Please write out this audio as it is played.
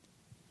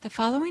The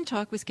following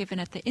talk was given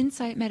at the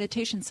Insight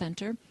Meditation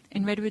Center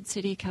in Redwood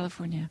City,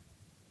 California.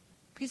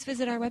 Please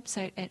visit our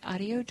website at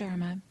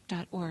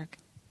audiodharma.org.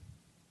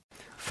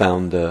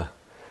 Founder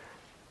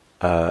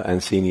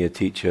and senior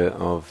teacher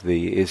of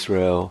the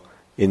Israel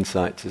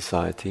Insight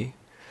Society.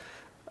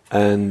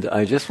 And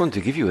I just want to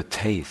give you a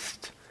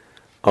taste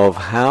of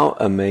how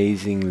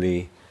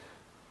amazingly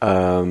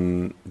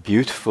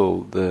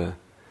beautiful the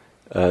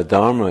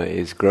Dharma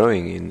is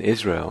growing in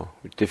Israel,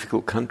 a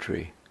difficult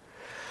country.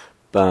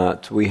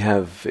 But we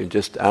have, in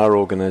just our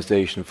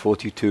organization,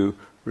 42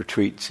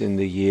 retreats in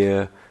the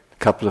year, a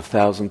couple of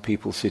thousand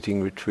people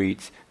sitting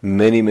retreats,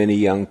 many, many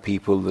young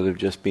people that have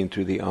just been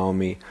through the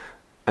army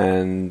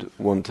and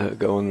want to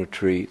go on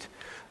retreat.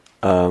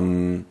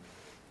 And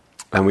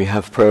we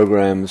have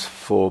programs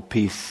for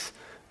peace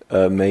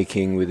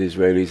making with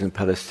Israelis and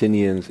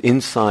Palestinians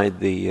inside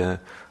the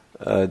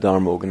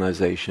Dharma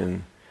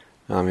organization.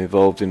 I'm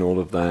involved in all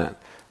of that.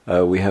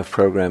 We have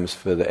programs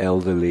for the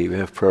elderly, we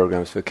have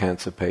programs for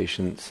cancer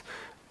patients.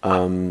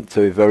 So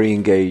we're very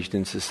engaged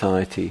in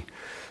society.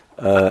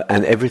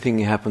 And everything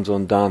happens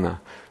on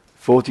dana.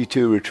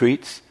 42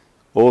 retreats,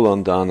 all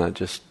on dana.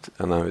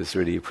 And I was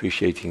really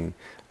appreciating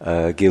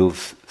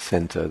Gil's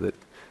center, that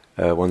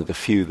one of the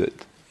few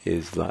that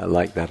is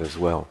like that as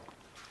well.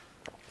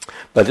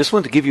 But I just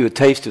want to give you a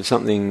taste of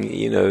something,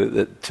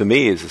 that to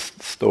me is a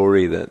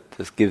story that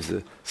just gives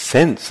a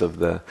sense of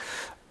the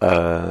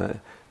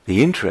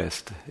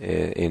interest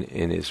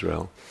in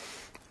Israel.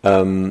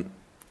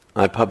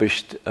 I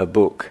published a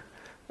book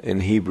in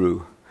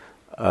Hebrew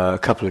a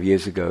couple of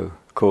years ago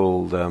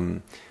called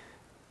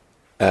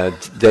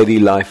Daily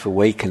Life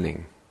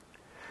Awakening.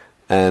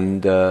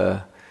 And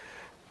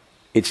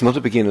it's not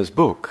a beginner's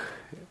book.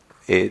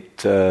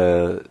 It's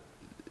a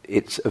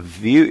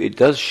view, it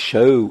does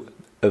show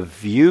a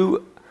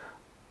view,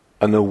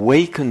 an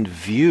awakened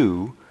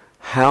view,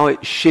 how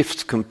it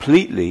shifts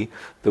completely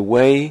the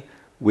way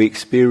we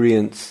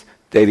experience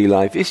daily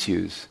life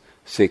issues,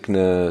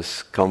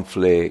 sickness,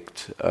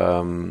 conflict,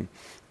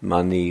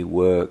 money,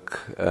 work,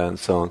 and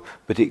so on.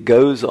 But it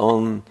goes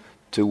on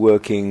to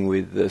working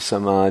with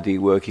samadhi,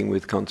 working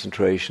with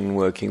concentration,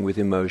 working with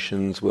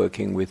emotions,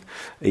 working with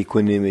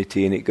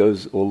equanimity, and it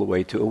goes all the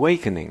way to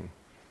awakening.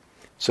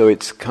 So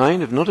it's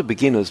kind of not a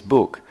beginner's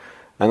book.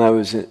 And I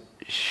was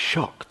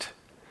shocked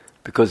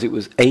because it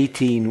was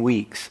 18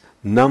 weeks,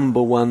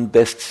 #1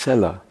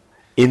 bestseller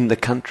in the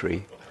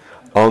country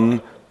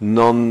on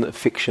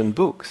non-fiction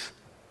books.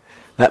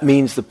 That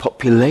means the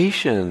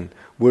population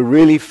were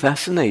really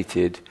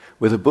fascinated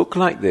with a book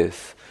like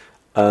this.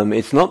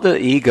 It's not the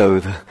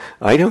ego,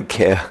 I don't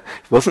care,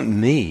 it wasn't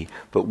me,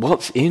 but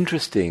what's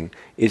interesting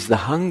is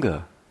the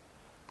hunger.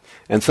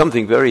 And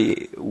something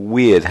very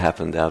weird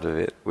happened out of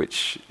it,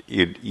 which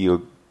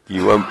you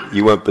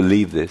won't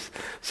believe this.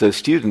 So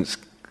students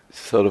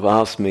sort of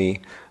asked me,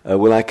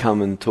 will I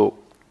come and talk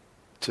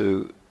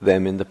to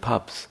them in the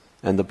pubs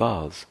and the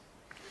bars?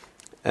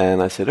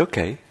 And I said,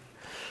 okay.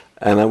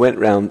 And I went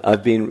round,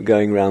 I've been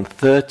going around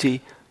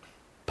 30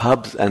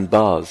 pubs and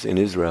bars in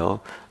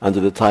Israel under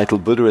the title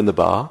Buddha in the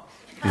Bar.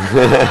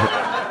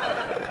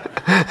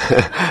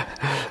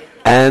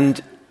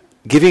 And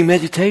giving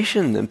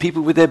meditation, and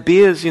people with their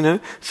beers,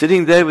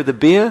 sitting there with a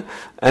beer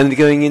and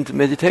going into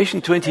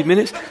meditation, 20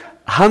 minutes,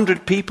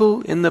 100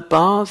 people in the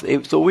bars, it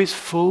was always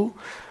full.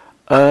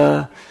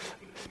 What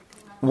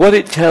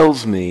it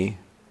tells me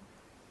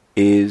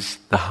is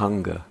the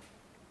hunger.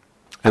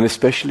 And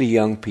especially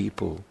young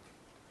people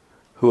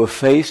who are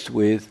faced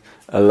with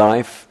a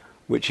life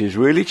which is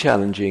really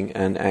challenging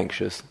and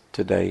anxious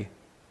today.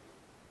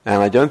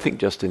 And I don't think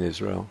just in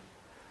Israel.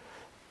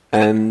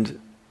 And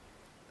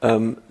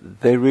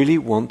they really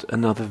want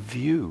another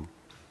view.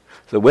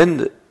 So when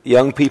the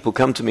young people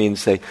come to me and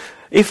say,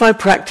 if I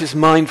practice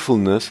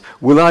mindfulness,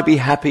 will I be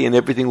happy and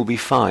everything will be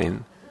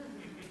fine?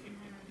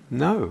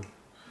 No.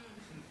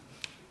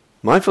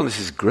 Mindfulness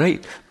is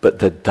great, but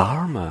the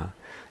Dharma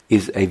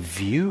is a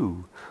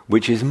view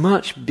which is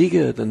much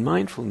bigger than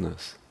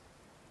mindfulness.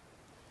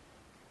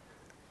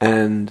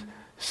 And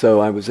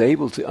so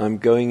I'm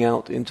going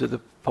out into the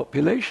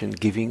population,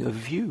 giving a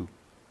view,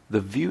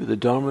 the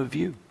Dharma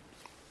view.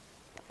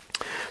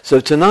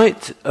 So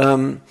tonight,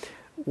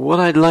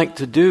 what I'd like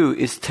to do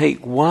is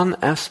take one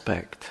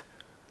aspect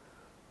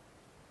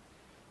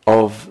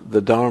of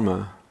the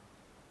Dharma,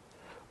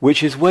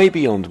 which is way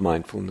beyond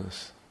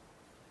mindfulness,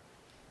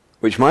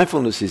 which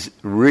mindfulness is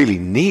really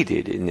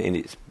needed in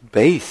its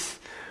base,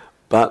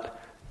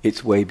 but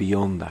it's way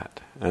beyond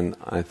that. And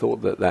I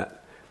thought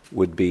that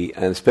would be,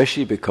 and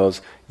especially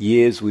because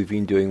years we've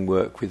been doing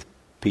work with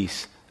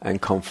peace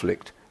and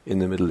conflict in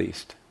the Middle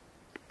East.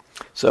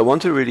 So I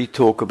want to really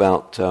talk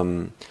about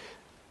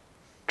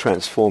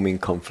transforming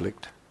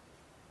conflict.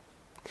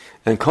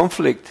 And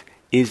conflict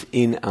is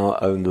in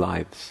our own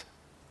lives.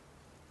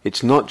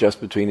 It's not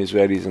just between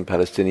Israelis and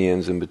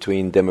Palestinians and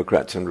between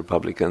Democrats and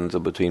Republicans or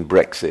between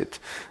Brexit.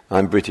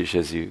 I'm British,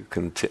 as you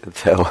can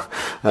tell.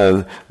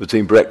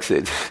 Between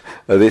Brexit,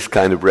 this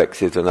kind of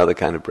Brexit, another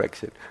kind of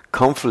Brexit.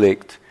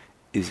 Conflict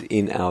is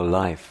in our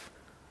life.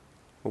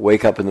 We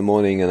wake up in the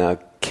morning and our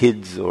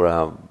kids or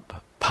our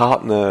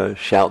partner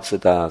shouts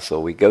at us,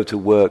 or we go to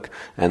work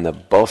and the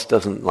boss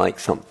doesn't like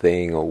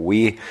something, or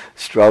we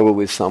struggle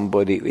with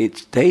somebody.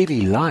 It's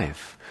daily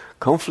life.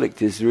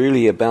 Conflict is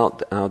really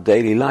about our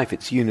daily life.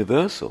 It's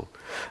universal.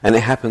 And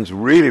it happens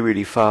really,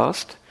 really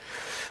fast.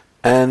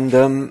 And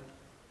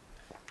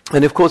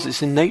of course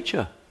it's in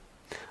nature.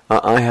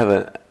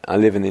 I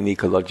live in an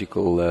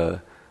ecological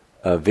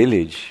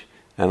village,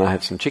 and I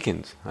have some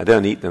chickens. I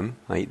don't eat them,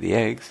 I eat the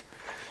eggs.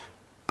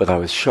 But I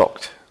was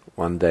shocked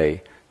one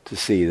day to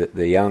see that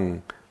the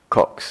young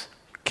cocks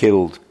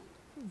killed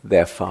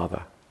their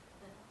father,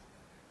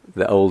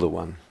 the older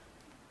one,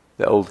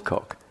 the old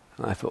cock.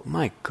 And I thought,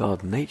 my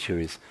God, nature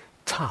is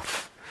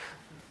tough.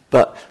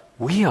 But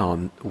we are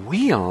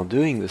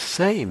doing the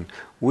same.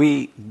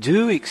 We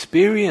do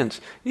experience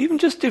even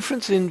just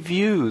difference in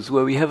views,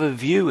 where we have a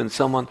view and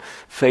someone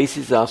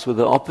faces us with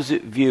the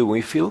opposite view.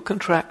 We feel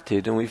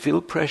contracted and we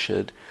feel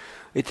pressured.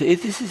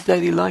 This is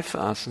daily life for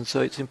us, and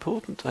so it's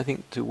important, I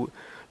think, to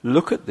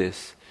look at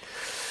this.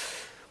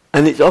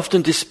 And it's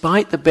often,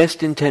 despite the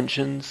best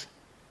intentions,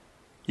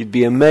 you'd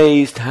be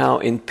amazed how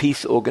in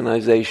peace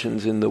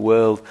organizations in the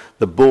world,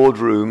 the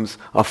boardrooms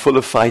are full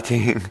of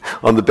fighting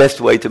on the best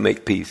way to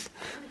make peace.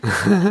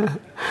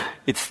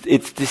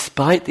 It's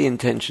despite the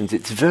intentions.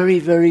 It's very,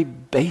 very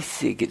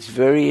basic. It's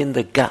very in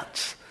the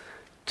guts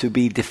to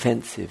be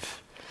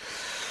defensive.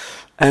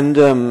 And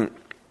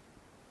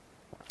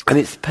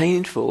it's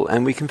painful,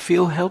 and we can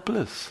feel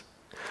helpless.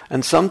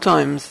 And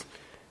sometimes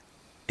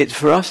it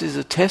for us is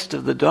a test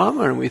of the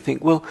Dharma, and we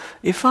think, well,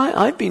 if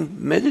I've been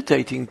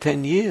meditating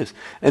 10 years,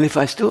 and if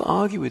I still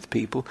argue with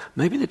people,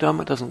 maybe the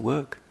Dharma doesn't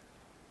work.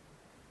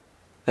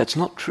 That's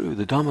not true.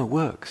 The Dharma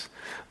works.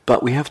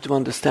 But we have to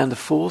understand the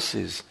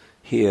forces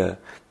here.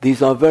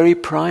 These are very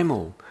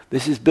primal.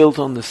 This is built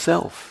on the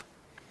self.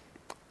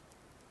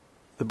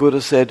 The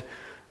Buddha said,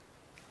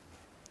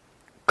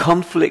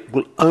 conflict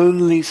will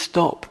only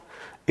stop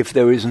if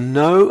there is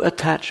no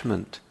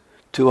attachment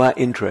to our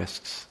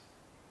interests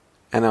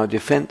and our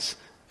defense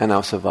and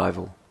our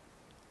survival,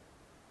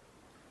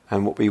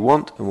 and what we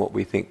want and what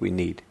we think we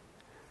need.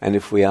 And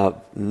if we have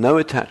no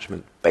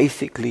attachment,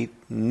 basically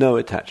no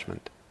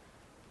attachment,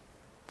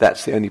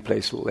 that's the only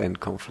place we'll end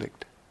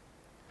conflict.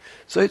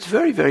 So it's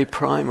very, very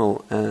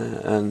primal,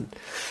 and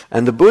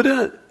the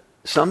Buddha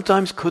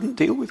sometimes couldn't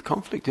deal with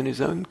conflict in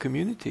his own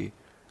community.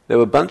 There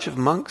were a bunch of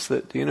monks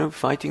that,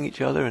 fighting each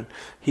other, and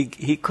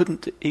he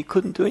couldn't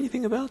do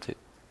anything about it.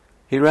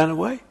 He ran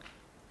away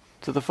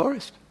to the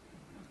forest.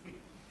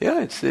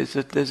 Yeah, there's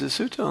a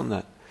sutta on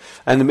that.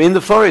 And in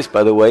the forest,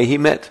 by the way, he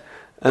met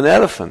an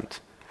elephant,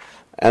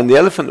 and the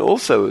elephant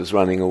also was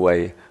running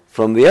away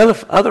from the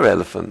other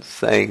elephants,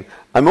 saying,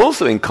 I'm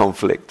also in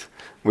conflict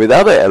with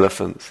other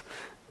elephants.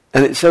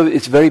 And so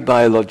it's very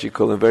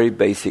biological and very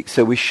basic.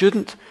 So we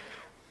shouldn't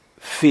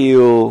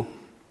feel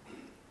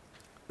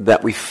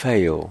that we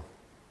fail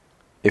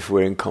if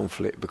we're in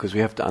conflict, because we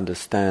have to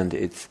understand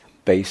it's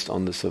based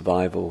on the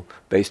survival,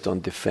 based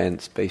on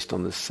defense, based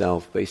on the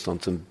self, based on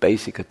some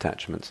basic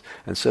attachments.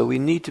 And so we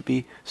need to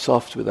be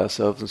soft with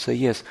ourselves and say,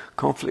 yes,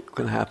 conflict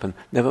can happen,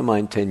 never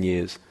mind 10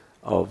 years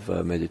of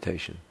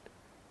meditation.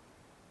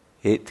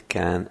 It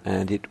can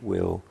and it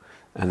will,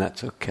 and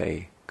that's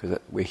okay, because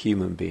we're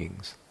human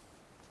beings.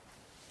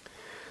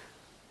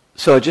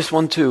 So I just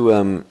want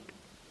to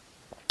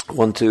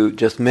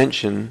just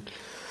mention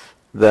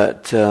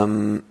that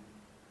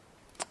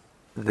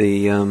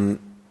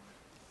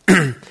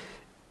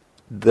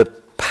the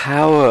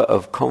power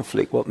of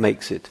conflict, what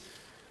makes it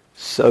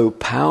so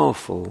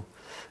powerful,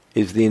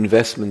 is the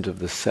investment of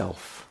the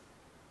self.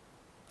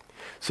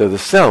 So the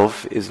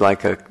self is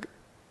like a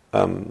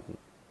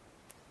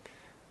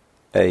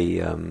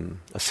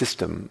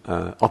system,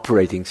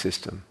 operating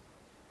system,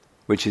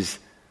 which is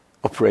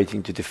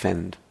operating to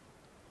defend.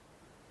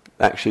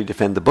 Actually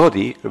defend the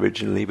body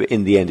originally, but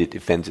in the end it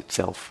defends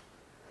itself.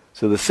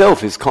 So the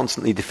self is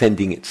constantly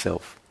defending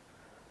itself.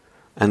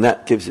 And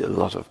that gives it a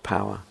lot of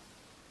power.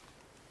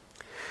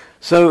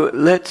 So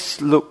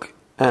let's look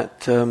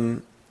at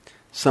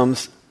some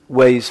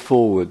ways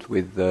forward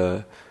with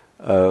how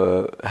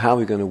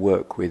we're going to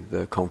work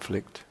with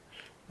conflict.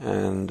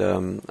 And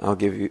I'll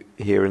give you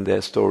here and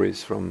there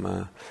stories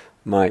from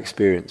my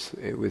experience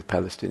with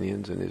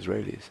Palestinians and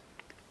Israelis.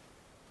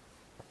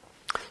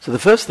 So the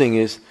first thing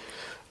is,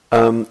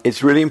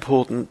 it's really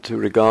important to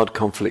regard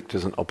conflict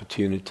as an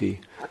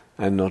opportunity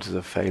and not as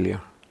a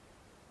failure.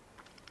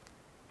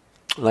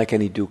 Like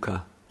any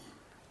dukkha,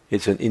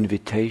 it's an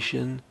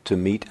invitation to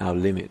meet our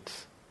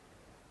limits.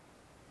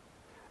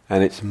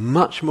 And it's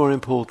much more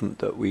important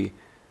that we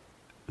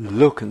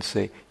look and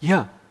say,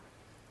 yeah,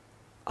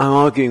 I'm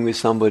arguing with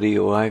somebody,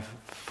 or I've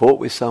fought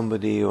with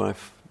somebody, or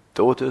I've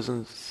daughters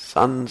and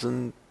sons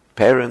and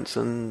parents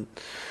and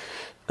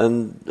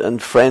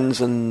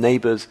friends and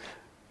neighbors.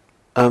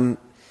 But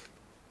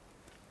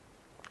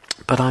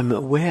I'm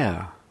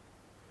aware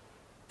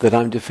that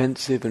I'm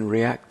defensive and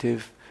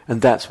reactive,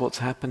 and that's what's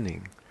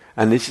happening.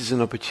 And this is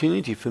an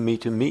opportunity for me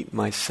to meet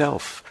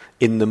myself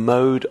in the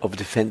mode of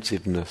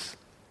defensiveness.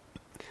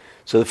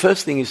 So the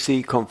first thing is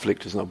see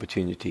conflict as an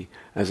opportunity,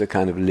 as a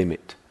kind of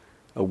limit,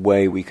 a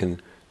way we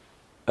can,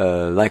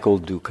 like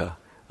old dukkha,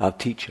 our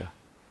teacher,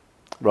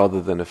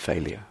 rather than a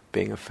failure,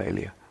 being a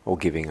failure or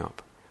giving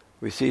up.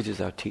 We see it as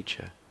our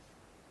teacher.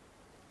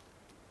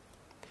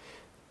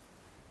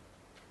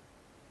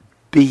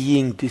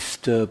 Being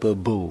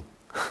disturbable.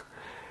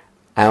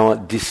 Our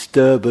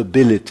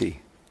disturbability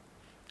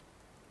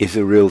is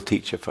a real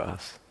teacher for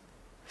us.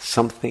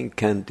 Something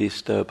can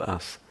disturb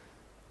us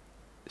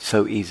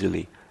so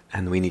easily,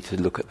 and we need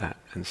to look at that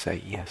and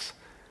say, yes,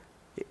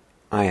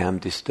 I am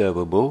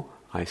disturbable,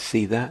 I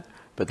see that,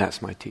 but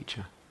that's my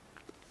teacher.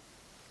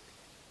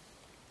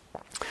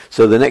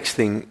 So the next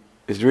thing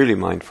is really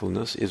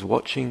mindfulness, is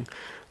watching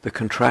the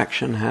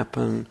contraction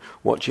happen,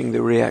 watching the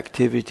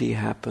reactivity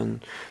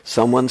happen.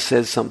 Someone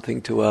says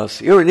something to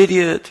us, you're an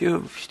idiot,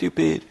 you're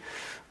stupid.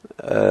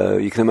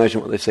 You can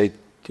imagine what they say,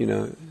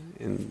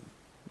 in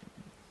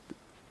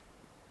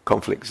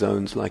conflict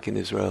zones like in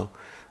Israel.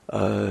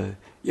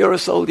 You're a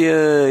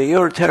soldier,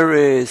 you're a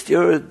terrorist,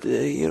 you're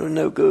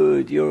no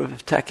good, you're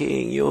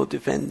attacking, you're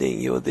defending,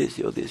 you're this,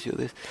 you're this, you're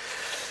this.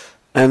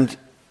 And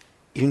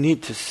you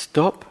need to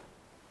stop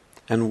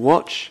and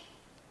watch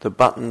the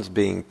buttons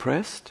being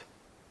pressed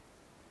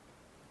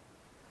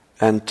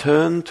and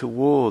turn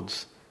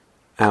towards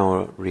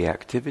our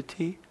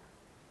reactivity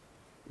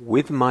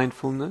with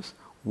mindfulness,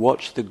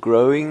 watch the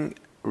growing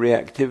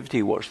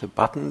reactivity, watch the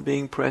button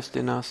being pressed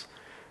in us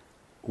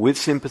with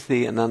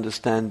sympathy and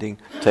understanding.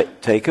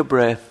 Take a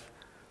breath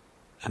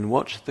and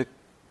watch the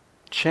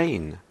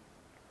chain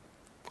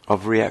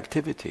of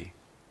reactivity.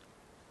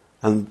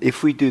 And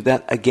if we do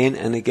that again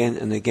and again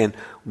and again,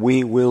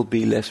 we will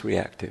be less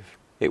reactive.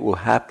 It will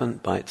happen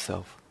by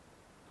itself.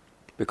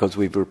 Because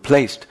we've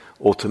replaced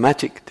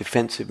automatic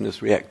defensiveness,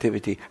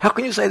 reactivity. How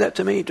can you say that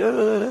to me?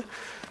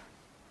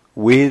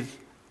 With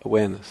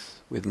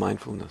awareness, with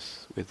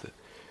mindfulness.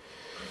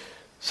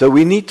 So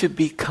we need to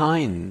be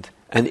kind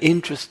and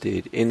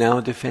interested in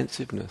our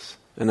defensiveness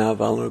and our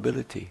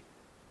vulnerability.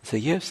 Say,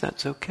 yes,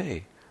 that's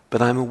okay,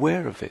 but I'm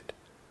aware of it.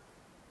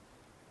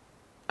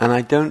 And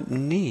I don't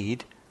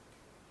need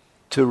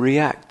to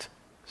react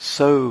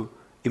so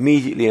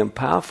immediately and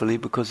powerfully,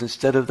 because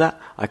instead of that,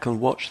 I can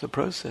watch the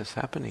process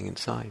happening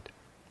inside.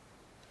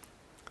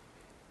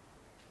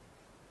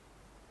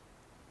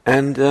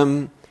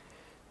 And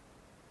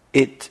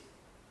it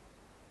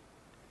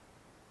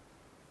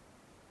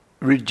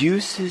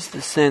reduces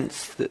the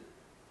sense that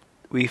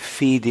we're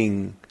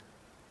feeding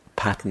a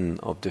pattern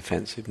of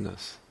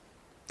defensiveness.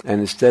 And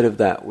instead of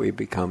that, we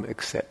become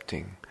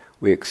accepting.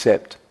 We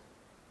accept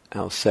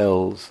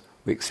ourselves,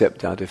 we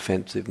accept our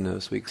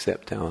defensiveness, we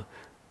accept our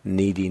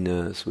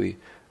neediness, we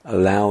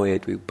allow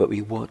it, but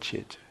we watch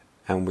it,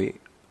 and we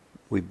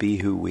be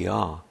who we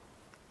are.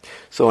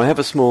 So I have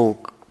a small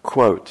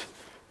quote.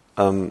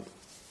 The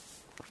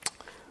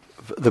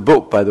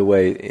book, by the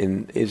way,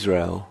 in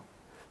Israel,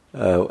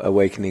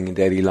 Awakening in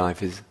Daily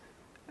Life, is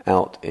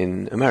out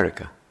in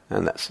America,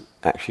 and that's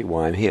actually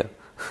why I'm here.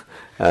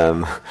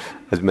 I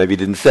maybe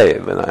didn't say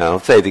it, but I'll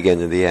say it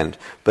again in the end.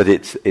 But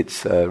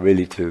it's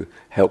really to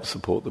help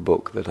support the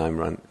book that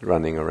I'm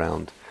running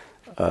around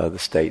the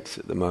States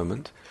at the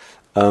moment.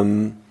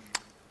 I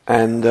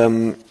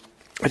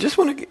just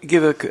want to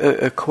give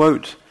a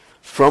quote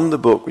from the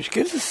book, which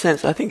gives a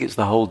sense. I think it's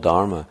the whole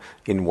Dharma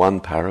in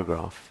one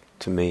paragraph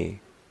to me.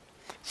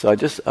 So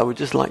I would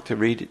just like to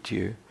read it to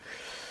you.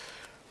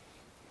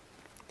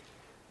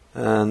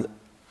 And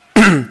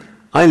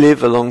I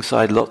live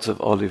alongside lots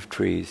of olive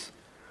trees,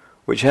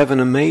 which have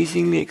an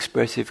amazingly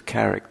expressive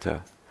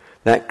character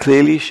that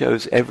clearly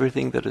shows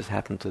everything that has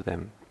happened to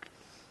them.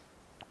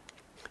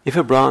 If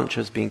a branch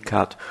has been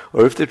cut,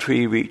 or if the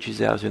tree reaches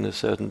out in a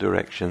certain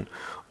direction,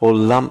 or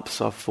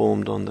lumps are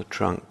formed on the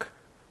trunk,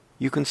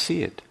 you can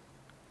see it.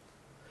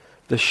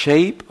 The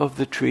shape of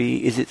the tree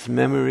is its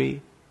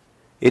memory,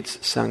 its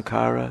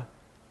sankhara,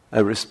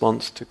 a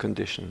response to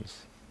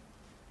conditions.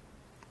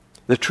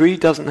 The tree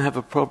doesn't have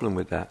a problem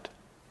with that.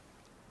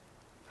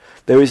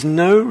 There is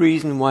no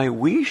reason why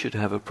we should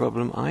have a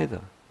problem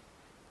either.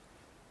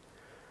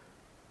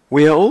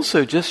 We are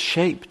also just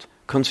shaped,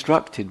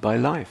 constructed by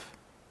life.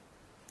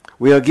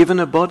 We are given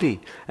a body,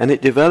 and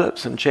it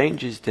develops and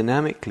changes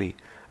dynamically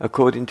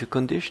according to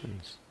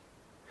conditions.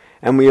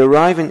 And we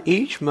arrive in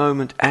each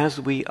moment as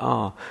we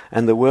are,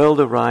 and the world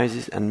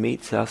arises and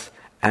meets us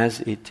as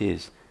it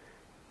is.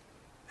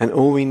 And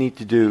all we need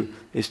to do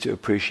is to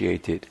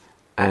appreciate it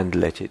and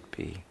let it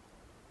be.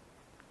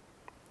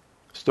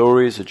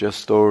 Stories are just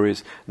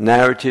stories,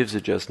 narratives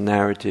are just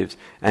narratives,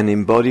 and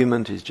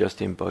embodiment is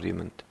just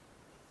embodiment.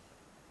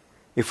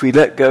 If we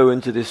let go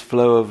into this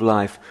flow of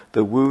life,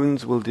 the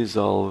wounds will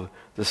dissolve,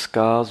 the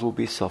scars will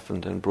be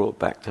softened and brought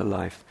back to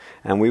life,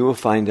 and we will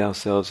find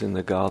ourselves in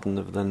the garden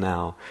of the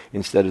now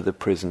instead of the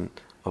prison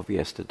of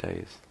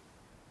yesterdays.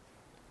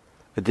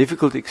 A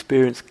difficult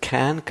experience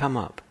can come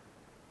up,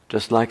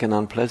 just like an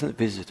unpleasant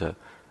visitor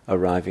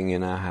arriving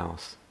in our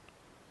house.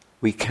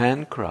 We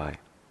can cry,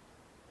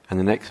 and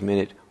the next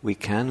minute we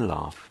can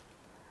laugh,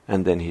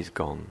 and then he's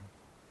gone.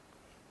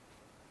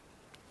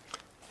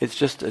 it's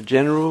just a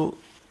general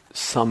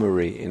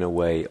summary, in a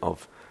way,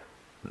 of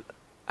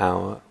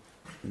our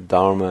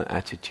Dharma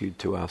attitude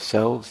to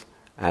ourselves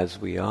as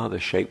we are, the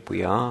shape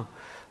we are,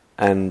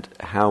 and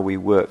how we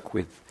work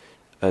with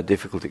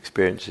difficult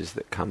experiences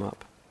that come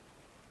up.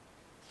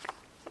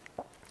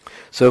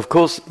 So, of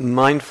course,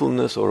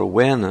 mindfulness or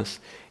awareness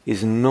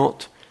is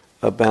not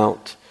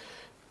about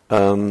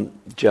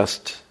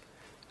just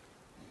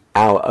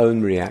our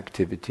own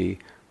reactivity.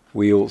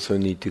 We also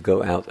need to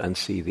go out and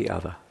see the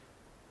other.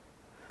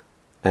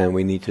 And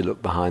we need to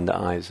look behind the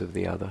eyes of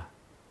the other.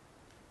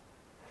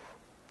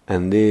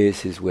 And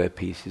this is where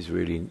peace is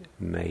really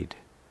made.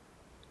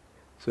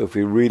 So if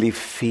we really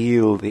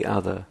feel the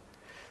other,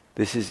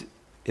 this is,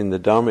 in the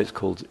Dharma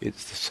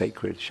it's the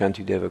sacred.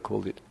 Shantideva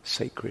called it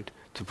sacred.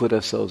 To put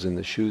ourselves in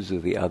the shoes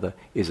of the other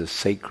is a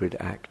sacred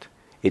act.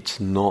 It's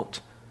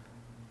not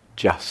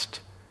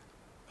just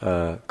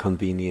a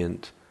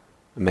convenient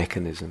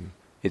mechanism.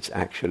 It's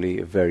actually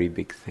a very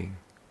big thing.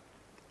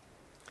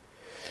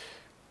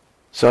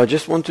 So I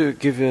just want to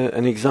give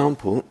an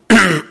example.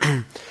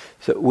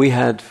 So we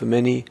had, for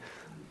many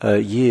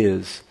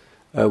years,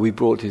 we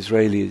brought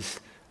Israelis,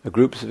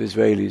 groups of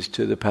Israelis,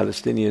 to the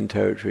Palestinian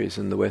territories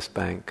and the West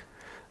Bank,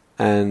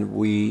 and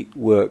we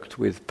worked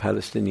with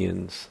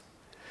Palestinians.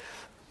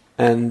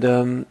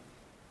 And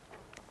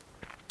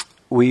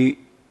we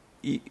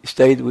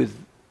stayed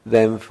with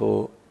them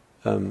for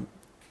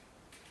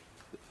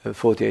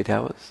 48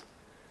 hours.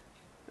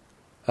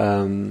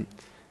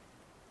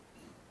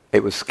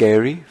 It was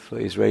scary for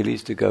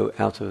Israelis to go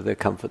out of their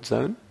comfort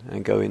zone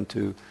and go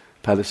into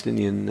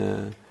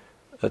Palestinian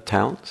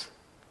towns.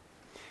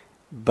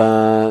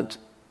 But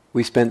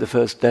we spent the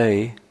first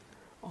day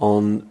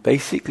on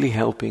basically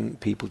helping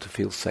people to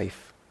feel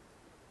safe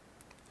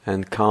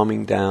and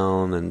calming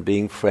down and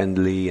being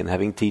friendly and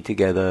having tea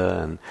together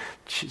and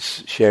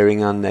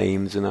sharing our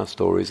names and our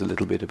stories, a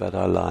little bit about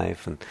our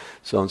life and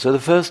so on. So the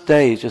first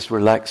day is just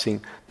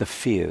relaxing the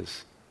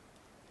fears.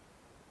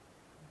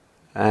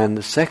 And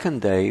the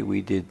second day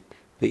we did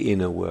the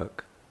inner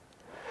work.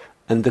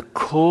 And the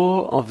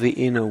core of the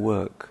inner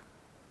work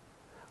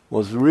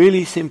was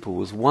really simple,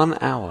 was 1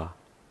 hour,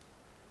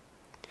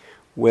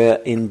 where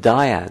in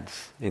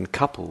dyads, in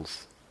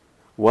couples,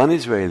 one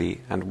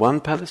Israeli and one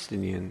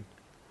Palestinian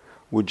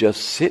would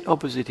just sit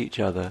opposite each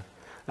other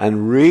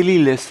and really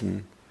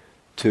listen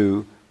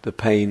to the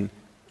pain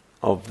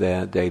of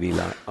their daily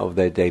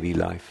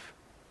life.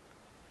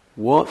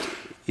 What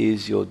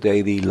is your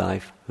daily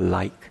life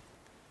like?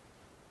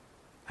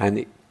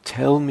 And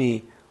tell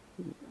me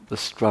the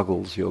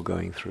struggles you're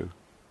going through.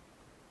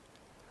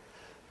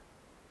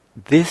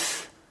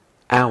 This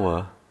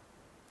hour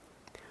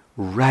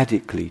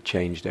radically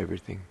changed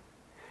everything.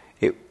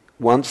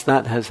 Once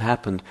that has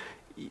happened,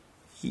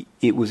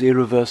 it was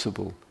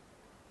irreversible.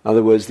 In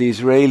other words, the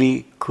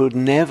Israeli could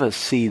never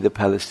see the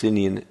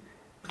Palestinian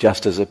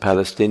just as a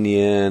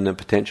Palestinian, a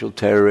potential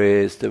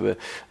terrorist,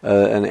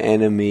 an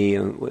enemy.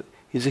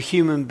 He's a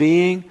human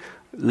being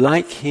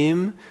like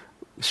him,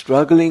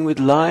 struggling with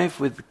life,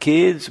 with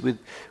kids, with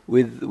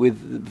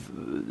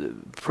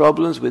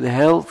problems, with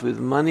health, with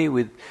money,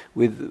 with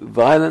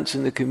violence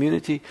in the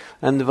community,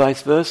 and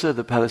vice versa.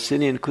 The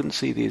Palestinian couldn't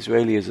see the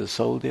Israeli as a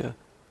soldier,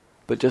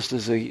 but just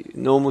as a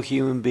normal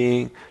human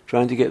being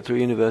trying to get through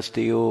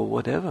university or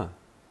whatever.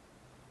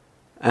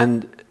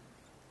 And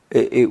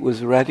it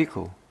was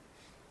radical.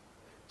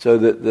 So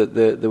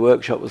the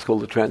workshop was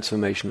called The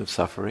Transformation of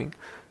Suffering.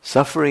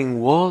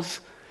 Suffering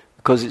was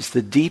because it's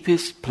the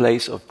deepest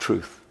place of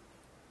truth.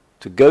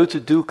 To go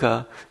to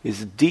dukkha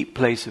is a deep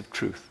place of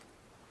truth.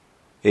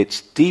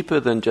 It's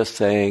deeper than just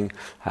saying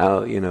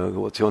how,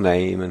 what's your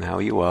name and how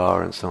you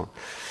are and so on.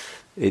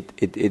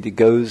 It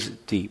goes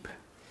deep.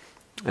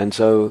 And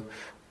so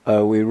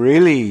we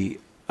really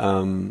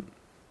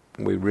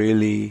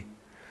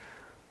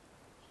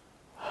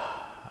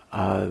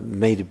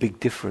made a big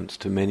difference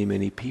to many,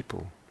 many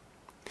people.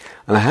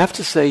 And I have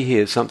to say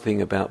here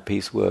something about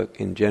peace work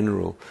in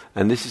general,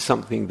 and this is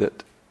something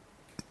that,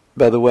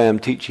 by the way, I'm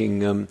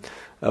teaching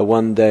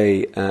one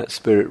day at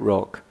Spirit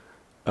Rock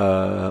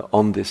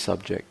on this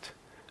subject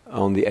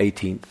on the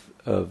 18th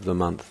of the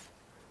month.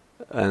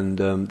 And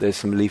there's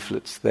some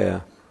leaflets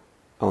there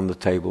on the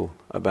table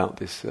about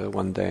this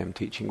one day I'm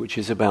teaching, which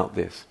is about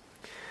this.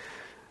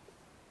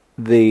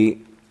 The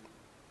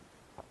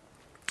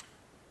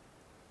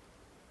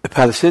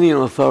Palestinian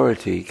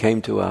Authority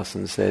came to us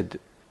and said,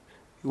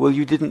 well,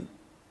 you didn't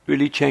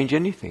really change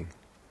anything.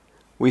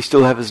 We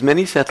still have as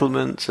many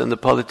settlements and the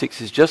politics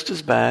is just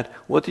as bad.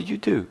 What did you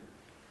do?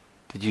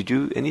 Did you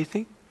do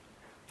anything?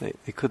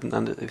 They couldn't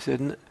they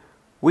said,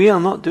 we are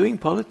not doing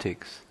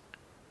politics.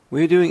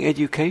 We're doing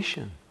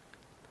education.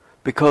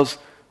 Because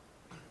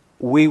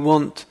we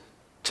want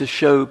to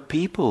show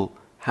people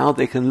how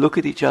they can look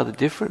at each other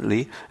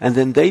differently and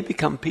then they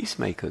become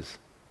peacemakers.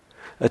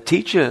 A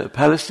teacher, a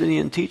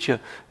Palestinian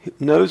teacher,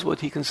 knows what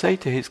he can say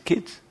to his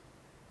kids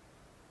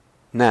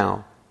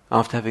now,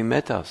 after having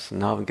met us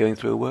and having going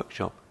through a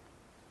workshop.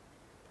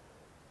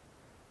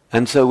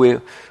 And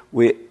so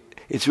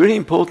it's really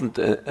important,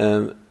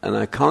 and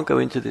I can't go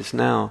into this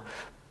now,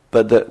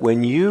 but that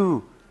when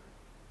you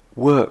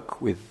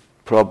work with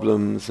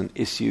problems and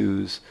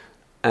issues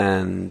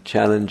and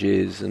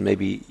challenges, and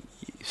maybe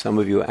some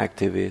of you are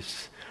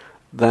activists,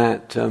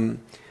 that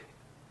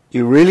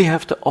you really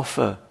have to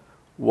offer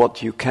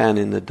what you can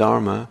in the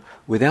Dharma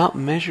without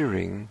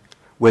measuring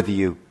whether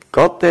you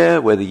got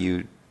there, whether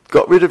you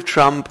got rid of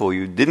Trump or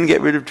you didn't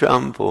get rid of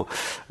Trump, or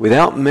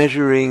without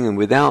measuring and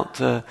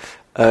without all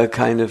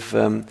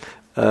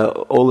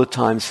the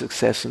time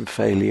success and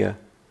failure,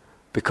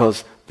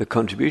 because the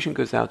contribution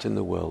goes out in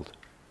the world.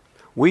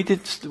 We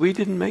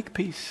didn't make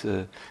peace.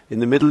 In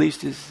the Middle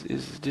East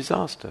is a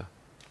disaster.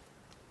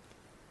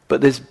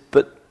 But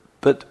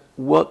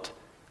what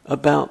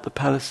about the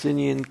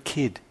Palestinian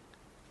kid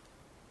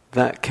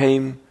that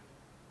came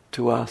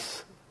to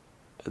us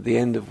at the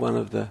end of one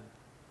of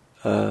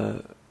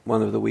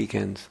the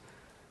weekends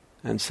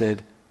and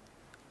said,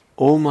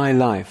 "All my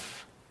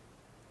life,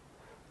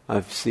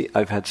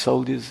 I've had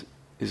soldiers,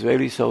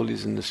 Israeli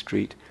soldiers in the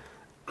street,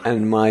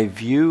 and my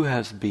view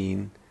has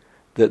been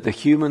that the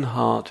human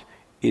heart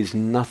is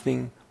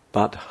nothing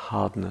but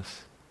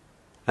hardness,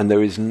 and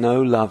there is no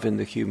love in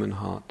the human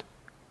heart.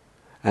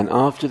 And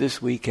after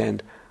this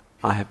weekend,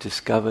 I have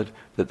discovered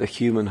that the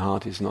human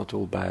heart is not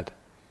all bad."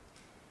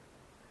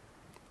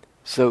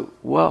 So,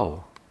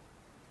 well,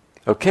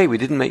 okay, we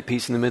didn't make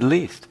peace in the Middle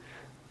East,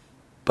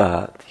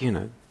 but,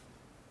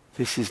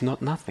 this is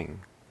not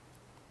nothing.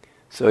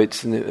 So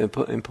it's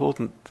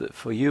important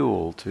for you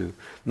all to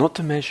not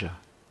to measure.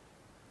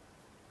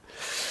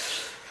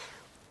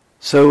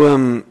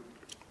 So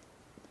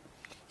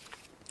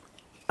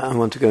I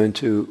want to go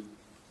into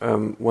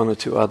one or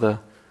two other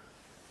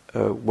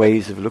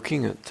ways of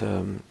looking at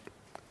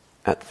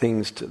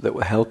things that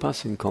will help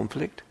us in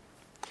conflict.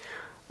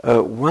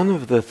 One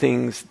of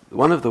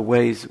the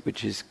ways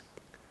which is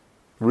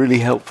really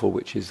helpful,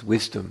 which is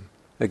wisdom,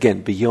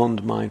 again,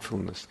 beyond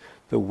mindfulness,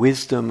 the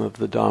wisdom of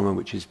the Dharma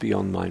which is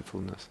beyond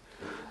mindfulness.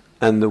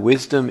 And the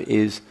wisdom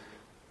is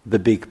the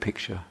big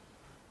picture.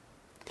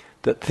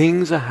 That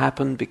things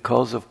happen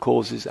because of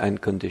causes and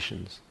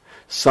conditions.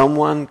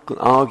 Someone can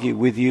argue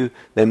with you,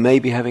 they may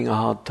be having a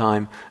hard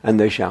time, and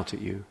they shout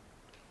at you.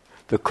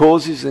 The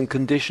causes and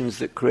conditions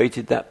that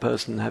created that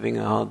person having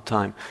a hard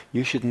time,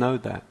 you should know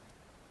that.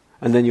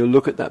 And then you'll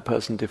look at that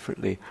person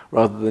differently,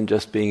 rather than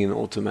just being in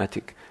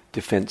automatic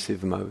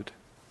defensive mode.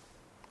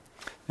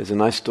 There's a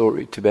nice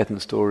story, Tibetan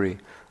story,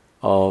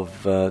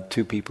 of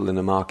two people in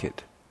a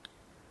market.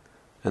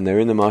 And they're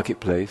in the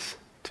marketplace,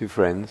 two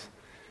friends,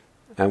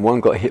 and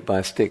one got hit by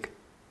a stick.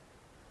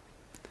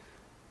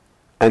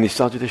 And he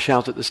started to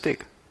shout at the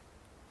stick.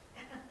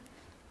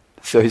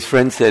 So his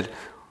friend said,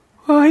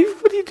 "Why,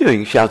 what are you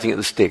doing shouting at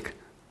the stick?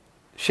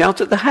 Shout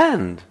at the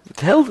hand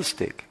that held the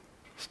stick.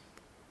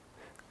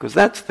 Because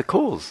that's the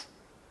cause."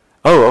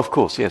 "Oh, of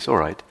course, yes, all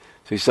right."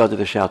 So he started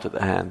to shout at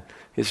the hand.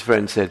 His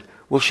friend said,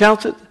 "Well,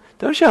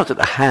 don't shout at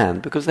the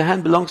hand, because the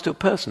hand belongs to a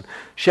person.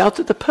 Shout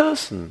at the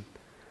person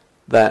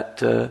that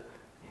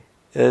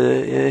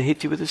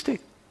hit you with the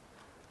stick."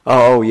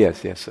 "Oh,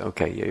 yes,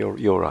 okay, yeah,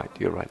 you're right.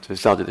 So he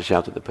started to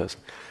shout at the person.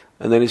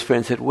 And then his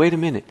friend said, "Wait a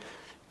minute.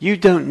 You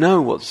don't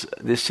know what's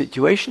the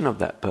situation of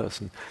that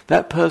person.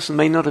 That person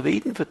may not have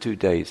eaten for 2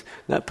 days.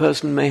 That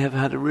person may have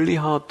had a really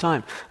hard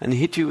time and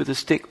hit you with a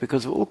stick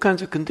because of all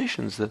kinds of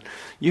conditions that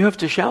you have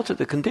to shout at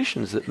the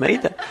conditions that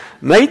made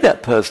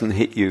that person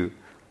hit you."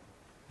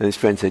 And his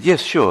friend said,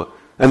 "Yes, sure."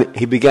 And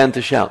he began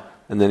to shout,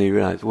 and then he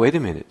realized, wait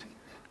a minute.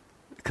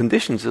 The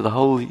conditions of the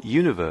whole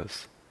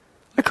universe.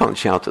 I can't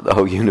shout at the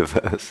whole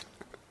universe.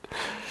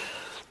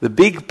 The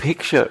big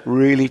picture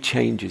really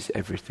changes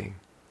everything.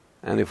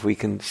 And if we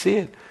can see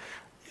it,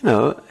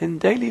 in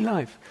daily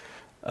life,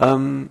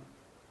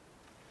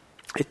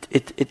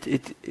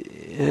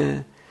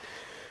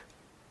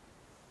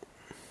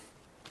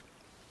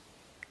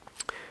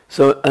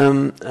 so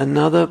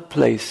another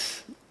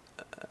place,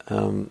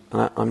 I'm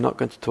not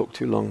going to talk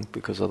too long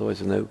because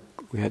otherwise I know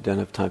we don't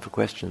have time for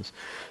questions.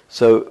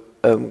 So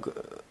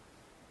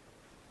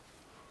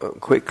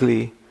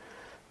quickly,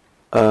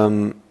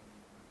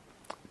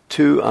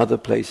 two other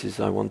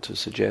places I want to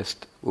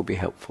suggest will be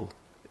helpful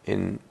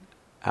in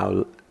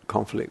our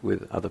conflict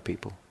with other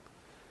people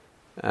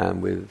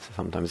and with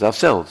sometimes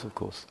ourselves, of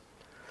course.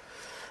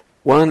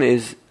 One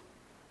is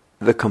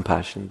the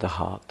compassion, the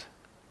heart.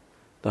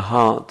 The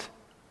heart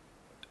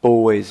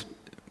always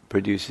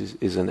produces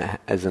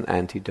as an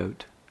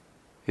antidote,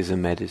 is a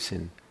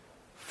medicine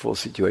for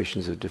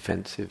situations of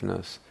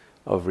defensiveness,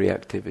 of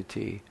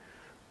reactivity,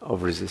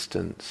 of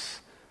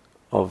resistance,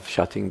 of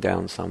shutting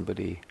down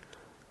somebody.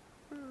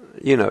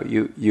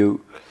 You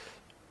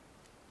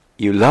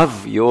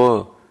love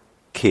your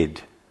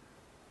kid,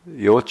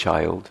 your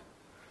child,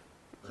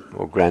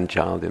 or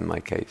grandchild in my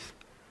case,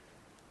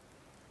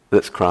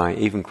 that's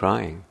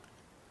crying.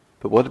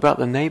 But what about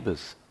the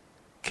neighbor's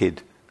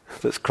kid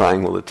that's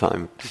crying all the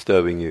time,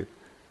 disturbing you?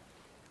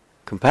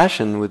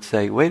 Compassion would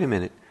say, wait a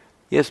minute,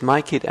 yes,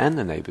 my kid and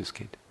the neighbor's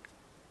kid.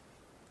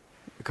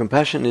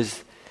 Compassion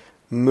is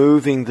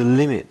moving the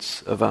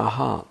limits of our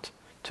heart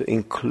to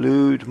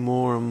include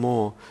more and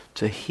more,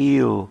 to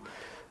heal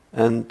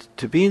and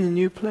to be in a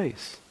new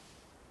place.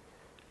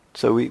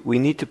 So we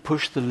need to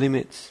push the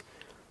limits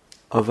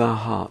of our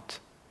heart.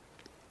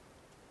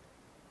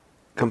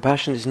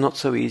 Compassion is not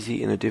so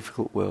easy in a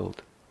difficult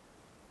world.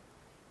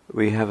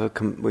 We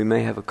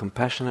may have a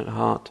compassionate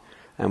heart,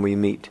 and we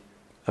meet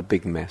a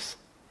big mess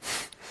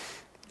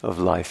of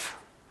life,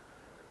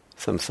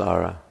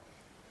 samsara.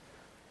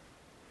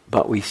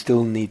 But we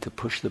still need to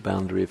push the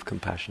boundary of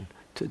compassion,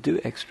 to do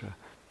extra,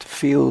 to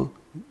feel,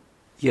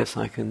 yes,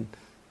 I can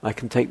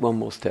take one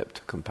more step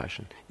to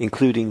compassion,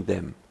 including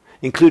them,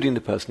 including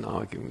the person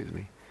arguing with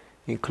me,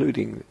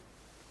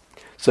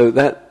 So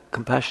that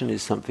compassion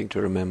is something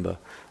to remember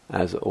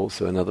as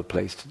also another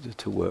place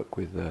to work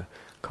with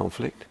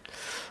conflict.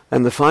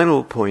 And the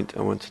final point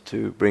I wanted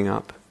to bring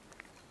up,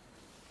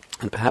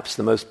 and perhaps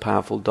the most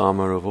powerful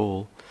dharma of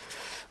all,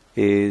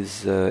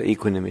 is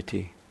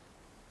equanimity.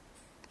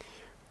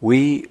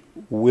 We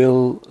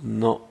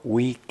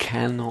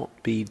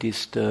cannot be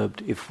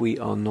disturbed if we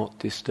are not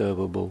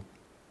disturbable.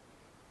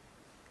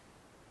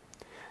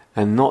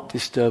 And not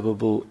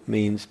disturbable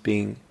means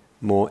being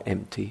more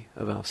empty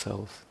of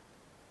ourselves.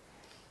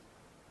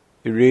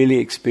 You're really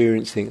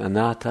experiencing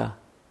anatta,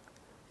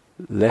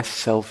 less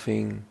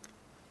selfing,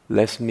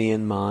 less me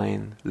and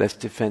mine, less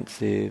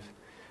defensive,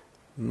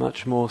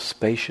 much more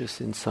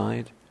spacious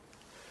inside.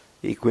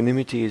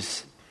 Equanimity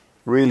is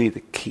really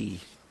the key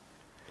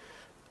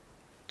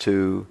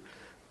to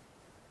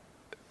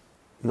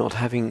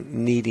not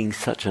needing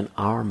such an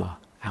armor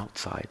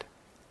outside,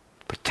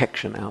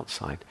 protection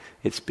outside.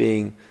 It's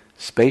being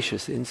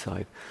spacious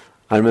inside.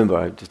 I remember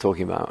I was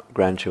talking about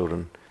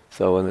grandchildren,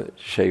 so I want to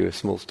share you a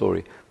small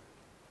story.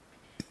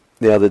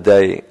 The other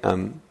day,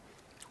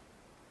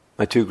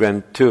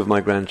 two of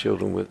my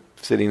grandchildren were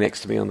sitting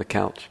next to me on the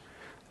couch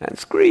and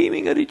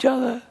screaming at each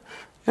other,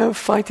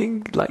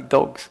 fighting like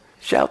dogs,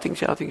 shouting.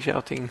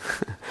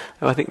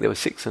 I think they were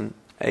 6 and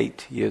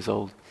 8 years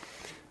old.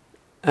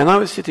 And I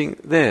was sitting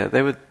there.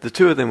 The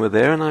two of them were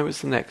there, and I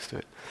was next to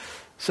it.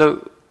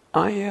 So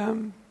I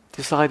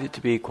decided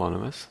to be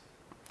equanimous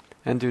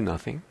and do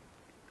nothing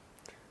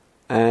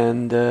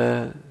and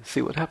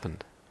see what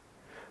happened.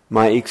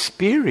 My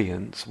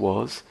experience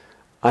was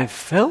I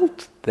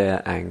felt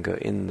their anger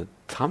in the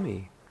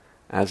tummy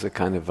as a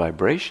kind of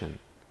vibration.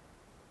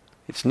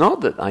 It's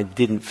not that I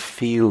didn't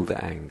feel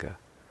the anger,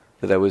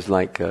 that I was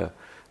like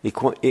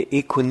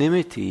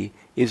equanimity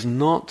is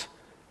not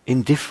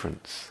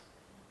indifference.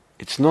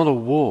 It's not a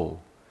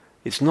wall.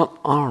 It's not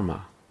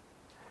armor.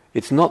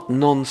 It's not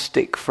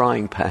non-stick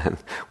frying pan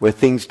where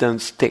things don't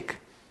stick.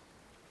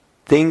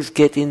 Things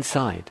get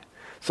inside.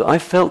 So I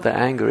felt the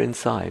anger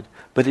inside,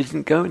 but it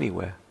didn't go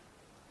anywhere.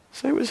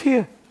 So it was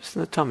here, just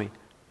in the tummy.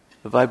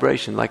 A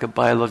vibration, like a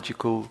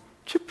biological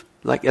chip,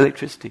 like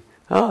electricity.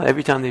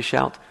 Every time they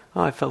shout,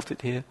 I felt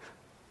it here,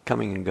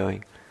 coming and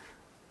going.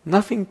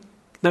 Nothing,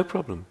 no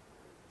problem.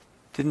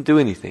 Didn't do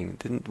anything,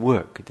 didn't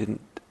work,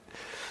 didn't.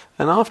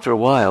 And after a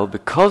while,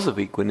 because of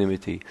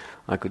equanimity,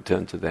 I could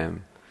turn to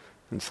them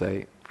and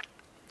say,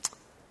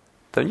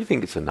 don't you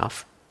think it's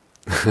enough?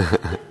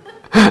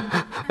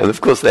 And of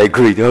course they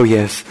agreed, oh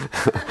yes.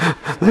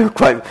 They were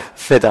quite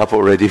fed up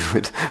already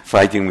with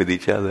fighting with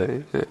each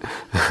other.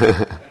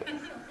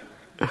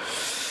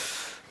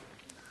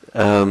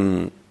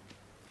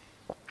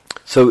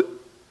 So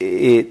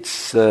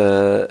it's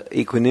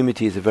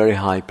equanimity is a very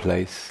high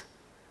place.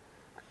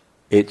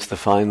 It's the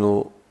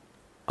final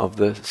of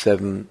the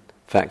 7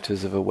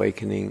 factors of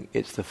awakening.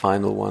 It's the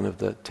final one of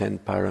the 10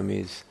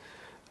 paramis.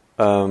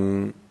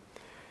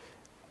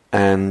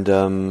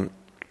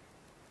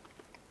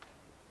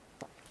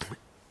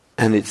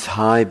 And it's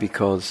high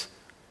because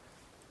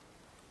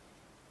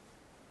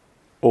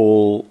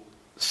all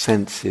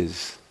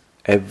senses,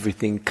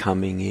 everything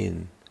coming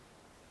in,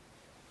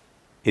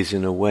 is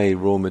in a way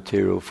raw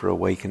material for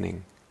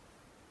awakening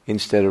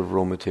instead of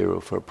raw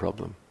material for a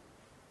problem.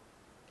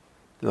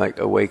 Like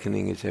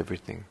awakening is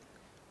everything.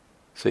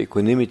 So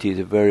equanimity is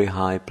a very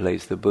high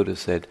place. The Buddha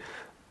said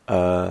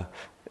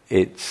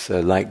it's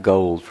like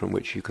gold from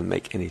which you can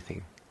make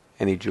anything,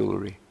 any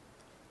jewelry.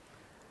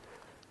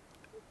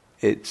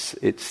 It's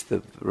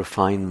the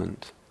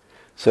refinement.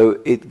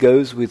 So it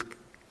goes with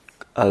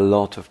a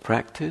lot of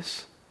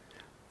practice,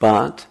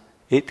 but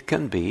it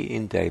can be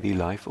in daily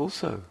life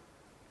also.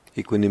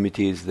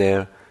 Equanimity is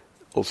there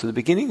also at the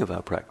beginning of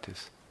our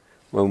practice.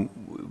 When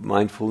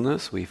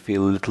mindfulness, we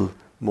feel a little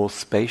more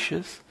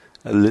spacious,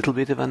 a little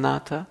bit of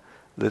anatta,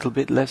 a little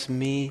bit less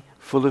me,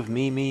 full of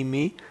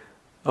me.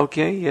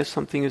 Okay, yes,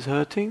 something is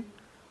hurting.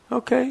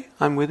 Okay,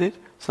 I'm with it.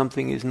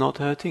 Something is not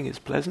hurting, it's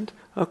pleasant.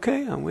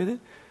 Okay, I'm with it.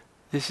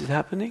 This is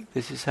happening,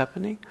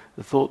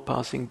 the thought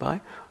passing by.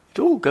 It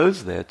all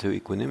goes there to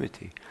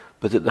equanimity.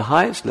 But at the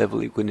highest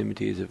level,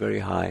 equanimity is a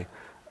very high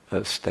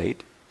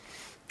state.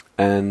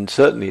 And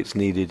certainly it's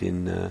needed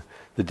in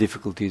the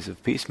difficulties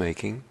of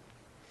peacemaking.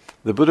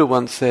 The Buddha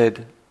once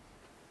said,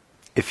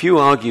 if you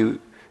want to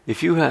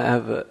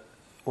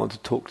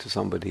talk to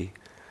somebody,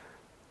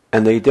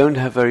 and they don't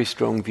have very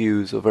strong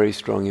views or very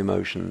strong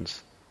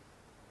emotions,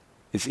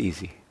 it's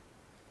easy.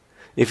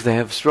 If they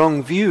have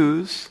strong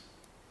views,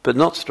 but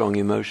not strong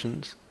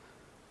emotions,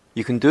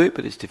 you can do it,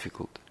 but it's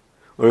difficult.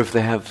 Or if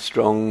they have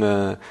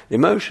strong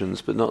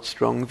emotions, but not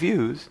strong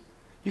views,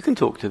 you can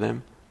talk to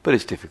them, but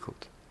it's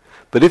difficult.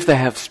 But if they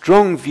have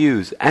strong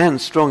views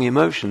and strong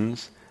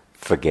emotions,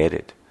 forget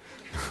it.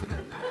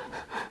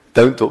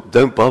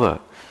 Don't bother.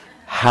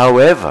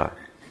 However,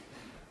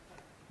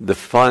 the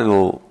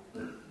final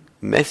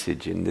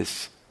message in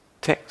this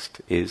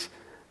text is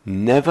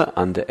never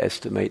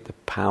underestimate the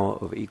power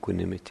of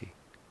equanimity.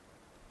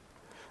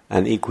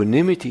 And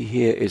equanimity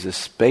here is a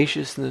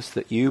spaciousness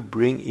that you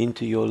bring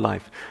into your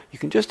life. You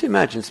can just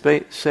imagine,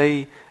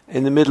 say,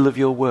 in the middle of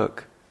your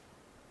work,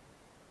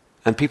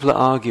 and people are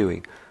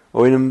arguing,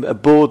 or in a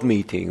board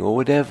meeting, or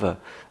whatever,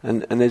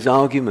 and there's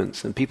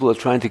arguments, and people are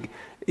trying to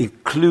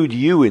include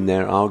you in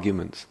their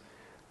arguments.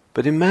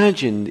 But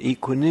imagine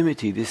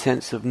equanimity, the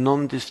sense of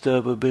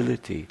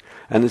non-disturbability,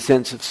 and the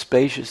sense of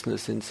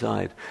spaciousness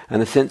inside, and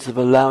a sense of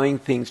allowing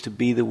things to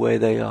be the way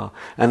they are,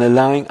 and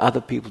allowing other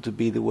people to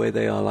be the way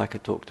they are, like I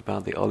talked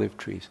about the olive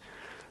trees.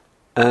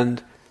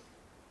 And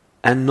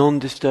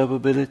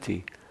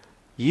non-disturbability.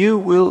 You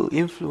will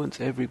influence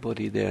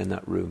everybody there in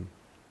that room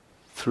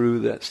through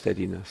that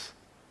steadiness.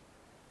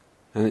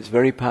 And it's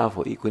very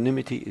powerful.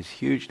 Equanimity is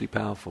hugely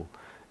powerful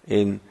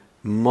in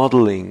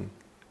modeling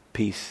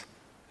peace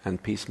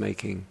and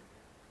peacemaking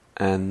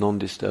and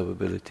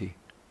non-disturbability.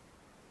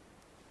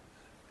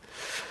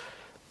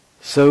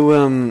 So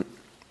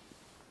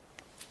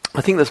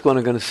I think that's what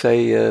I'm going to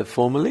say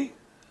formally.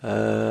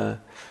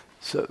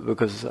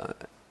 Because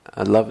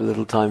I'd love a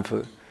little time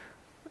for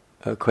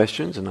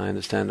questions, and I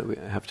understand that we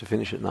have to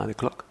finish at 9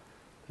 o'clock.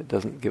 It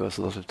doesn't give us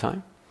a lot of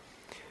time.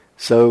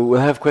 So we'll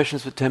have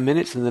questions for 10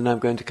 minutes, and then I'm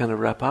going to kind of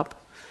wrap up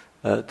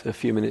at a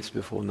few minutes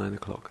before 9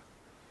 o'clock.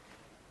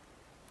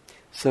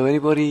 So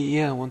anybody,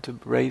 want to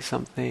raise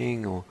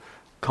something or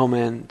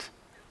comment?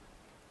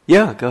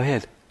 Yeah, go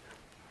ahead.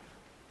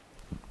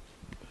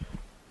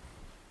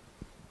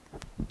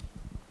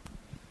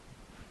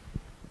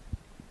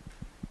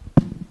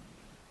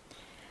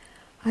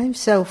 I'm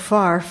so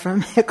far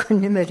from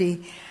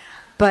equanimity,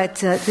 but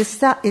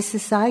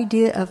this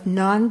idea of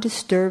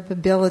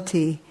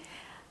non-disturbability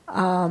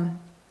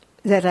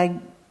that I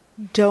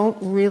don't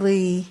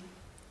really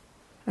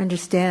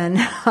understand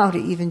how to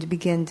even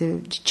begin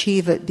to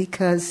achieve it,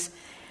 because,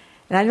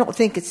 and I don't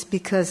think it's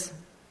because,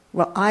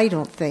 I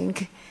don't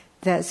think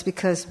that it's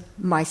because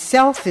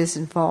myself is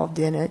involved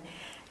in it.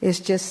 It's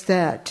just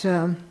that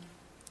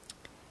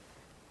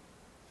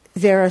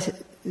there are,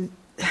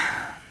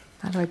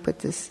 how do I put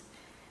this?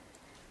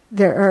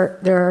 There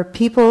are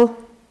people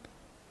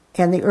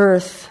and the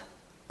earth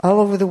all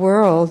over the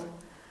world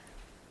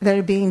that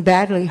are being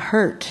badly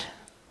hurt.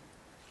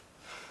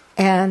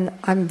 And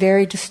I'm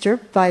very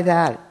disturbed by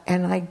that.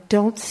 And I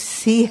don't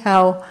see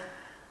how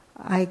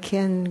I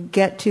can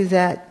get to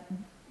that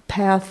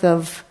path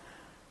of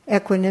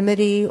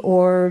equanimity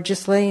or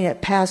just letting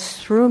it pass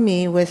through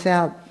me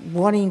without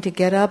wanting to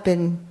get up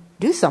and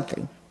do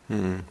something.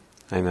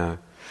 I know.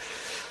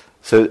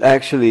 So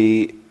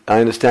actually, I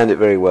understand it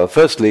very well.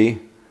 Firstly,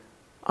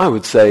 I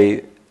would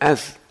say,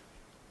 as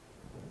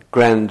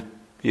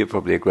you're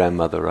probably a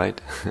grandmother,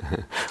 right?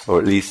 Or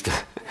at least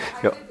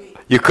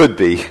you could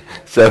be.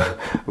 So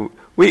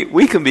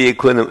we can be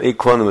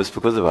equanimous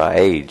because of our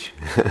age.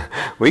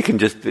 We can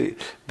just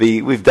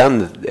be. We've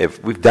done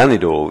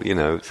it all,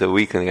 So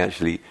we can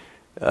actually.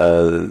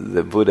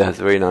 The Buddha has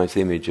a very nice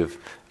image of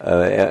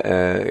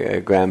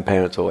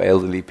grandparents or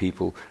elderly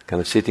people kind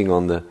of sitting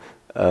on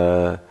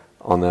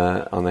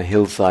a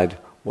hillside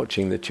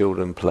watching the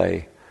children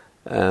play.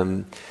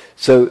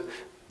 So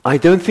I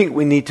don't think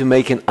we need to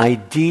make an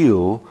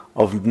ideal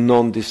of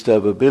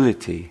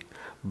non-disturbability,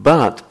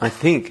 but I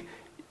think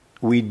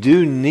we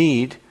do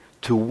need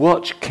to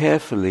watch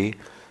carefully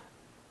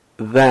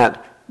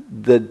that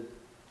the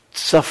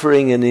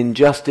suffering and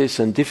injustice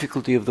and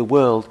difficulty of the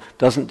world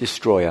doesn't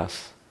destroy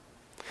us.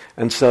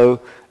 And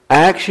so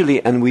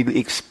actually, and we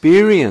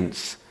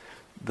experience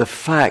the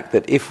fact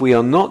that if we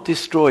are not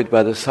destroyed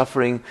by the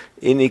suffering,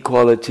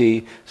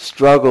 inequality,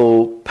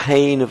 struggle,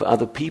 pain of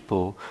other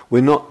people,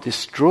 we're not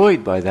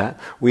destroyed by that,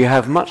 we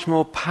have much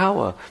more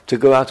power to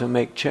go out and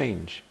make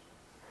change.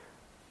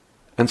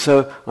 And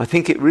so I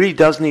think it really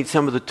does need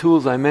some of the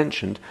tools I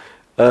mentioned,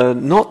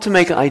 not to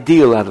make an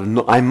ideal out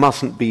of I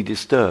mustn't be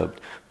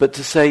disturbed, but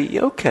to say,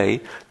 okay,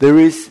 there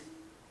is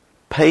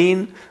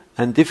pain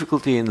and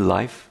difficulty in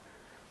life.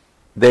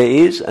 There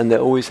is, and there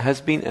always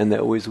has been, and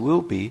there always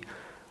will be.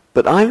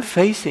 But I'm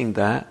facing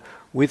that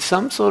with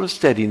some sort of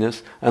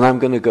steadiness, and I'm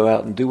going to go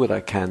out and do what I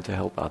can to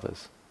help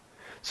others.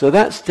 So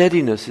that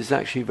steadiness is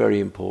actually very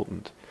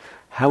important.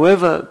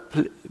 However,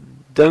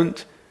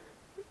 don't,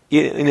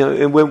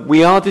 when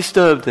we are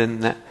disturbed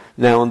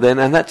now and then,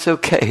 and that's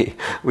okay.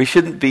 We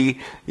shouldn't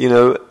be,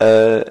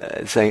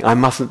 saying, I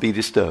mustn't be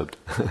disturbed.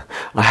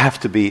 I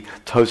have to be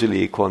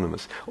totally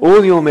equanimous.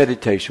 All your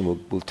meditation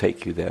will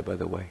take you there, by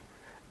the way.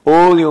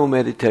 All your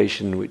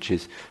meditation, which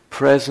is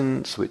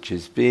presence, which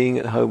is being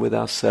at home with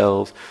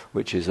ourselves,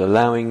 which is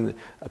allowing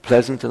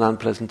pleasant and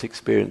unpleasant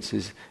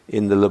experiences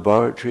in the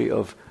laboratory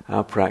of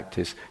our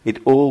practice, it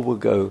all will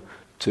go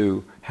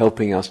to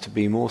helping us to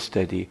be more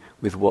steady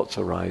with what's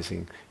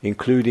arising,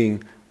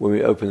 including when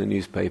we open the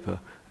newspaper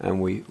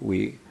and we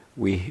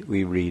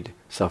read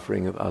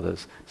suffering of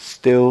others.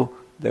 Still,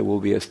 there will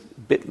be a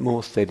bit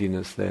more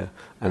steadiness there,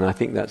 and I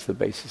think that's the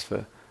basis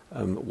for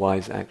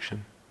wise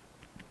action.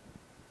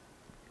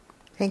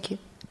 Thank you.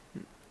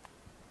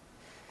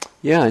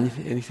 Yeah,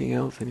 anything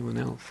else? Anyone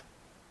else?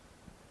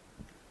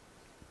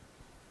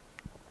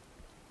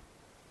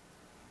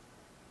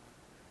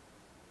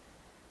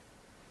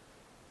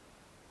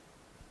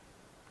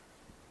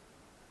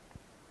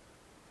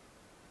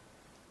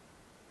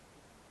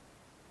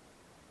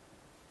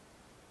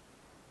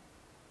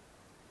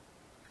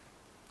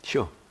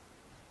 Sure.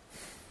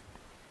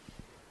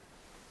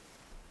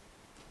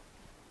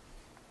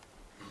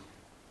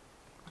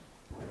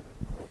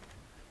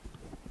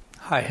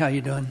 Hi, how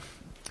you doing?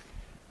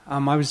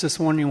 I was just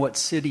wondering what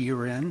city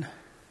you're in.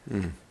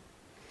 Mm.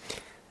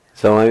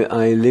 So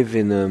I live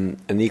in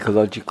an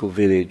ecological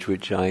village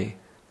which I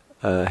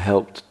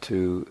helped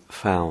to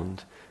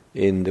found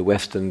in the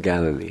Western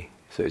Galilee.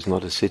 So it's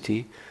not a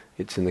city;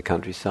 it's in the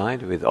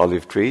countryside with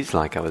olive trees,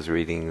 like I was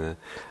reading.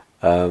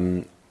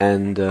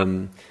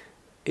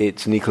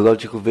 It's an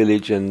ecological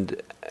village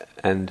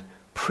and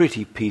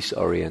pretty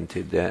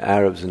peace-oriented. There are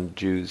Arabs and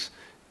Jews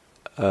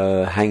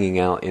hanging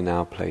out in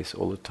our place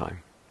all the time.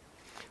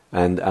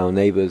 And our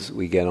neighbors,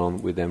 we get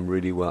on with them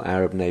really well.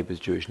 Arab neighbors,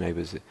 Jewish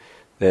neighbors.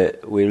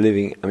 We're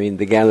living,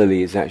 the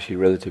Galilee is actually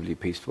relatively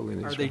peaceful in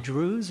Israel. Are they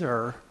Druze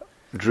or?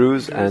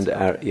 Druze and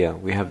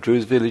we have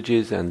Druze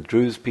villages and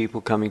Druze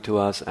people coming to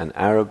us, and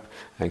Arab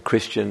and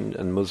Christian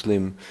and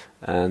Muslim,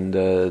 and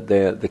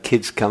the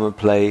kids come and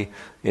play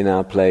in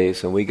our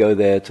place, and we go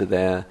there to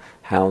their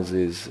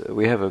houses.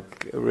 We have a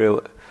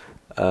real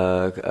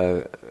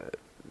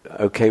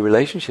okay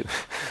relationship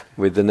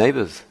with the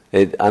neighbors.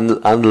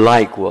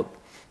 Unlike what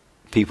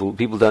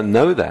people don't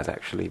know that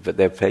actually, but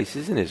there are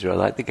places in Israel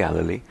like the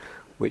Galilee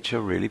which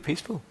are really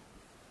peaceful.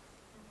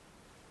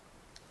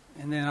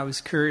 And then I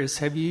was curious,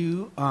 did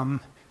you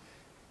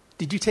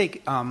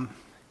take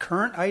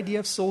current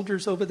IDF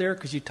soldiers over there?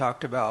 Because you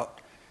talked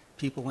about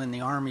people in the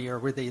army, or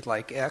were they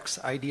like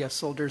ex-IDF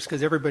soldiers?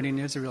 Because everybody in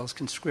Israel is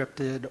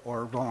conscripted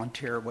or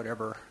volunteer,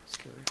 whatever.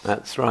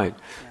 That's right.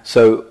 Yeah.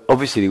 So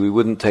obviously we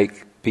wouldn't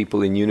take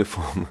people in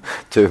uniform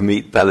to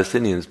meet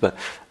Palestinians, but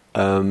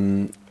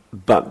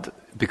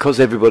because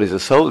everybody's a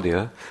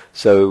soldier,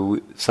 so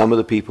some of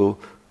the people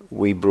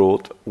we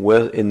brought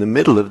were in the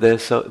middle of their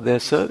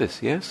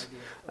service, yes?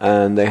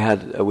 And they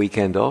had a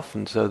weekend off,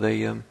 and so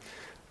they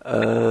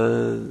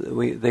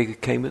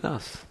came with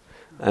us,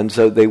 and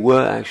so they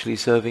were actually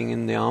serving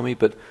in the army.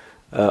 But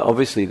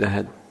obviously they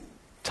had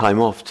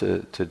time off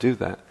to do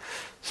that.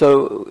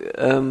 So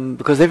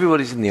because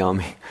everybody's in the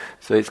army,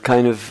 so it's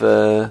kind of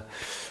they're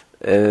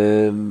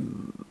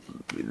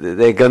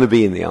going to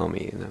be in the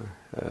army,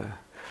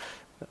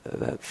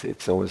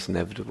 it's almost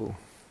inevitable.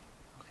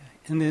 Okay.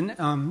 And then,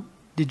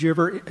 do you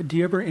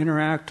ever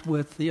interact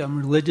with the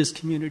religious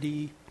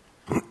community?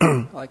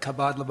 Like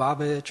Chabad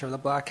Lubavitch or the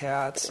Black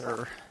Hats,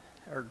 or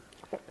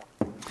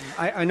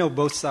I know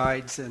both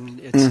sides, and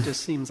it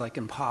just seems like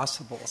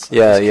impossible. So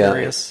yeah,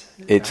 curious.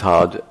 It's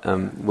hard.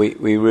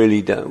 We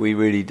really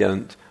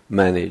don't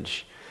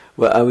manage.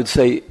 Well, I would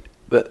say,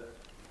 but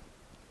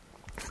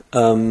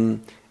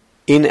in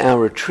our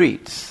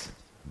retreats,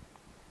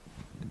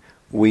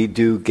 we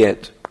do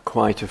get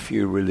quite a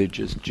few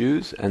religious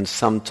Jews, and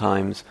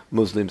sometimes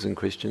Muslims and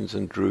Christians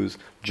and Druze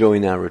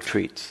join our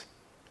retreats.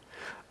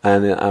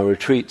 And our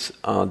retreats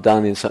are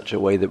done in such a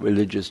way that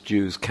religious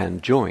Jews can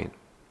join.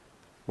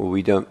 Well,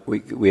 we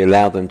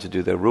allow them to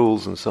do their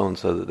rules and so on,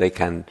 so that they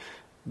can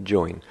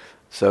join.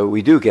 So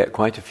we do get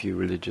quite a few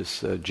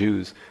religious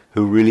Jews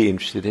who are really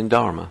interested in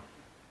Dharma.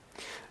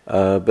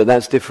 But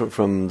that's different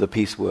from the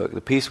peace work.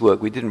 The peace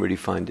work, we didn't really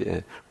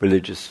find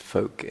religious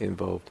folk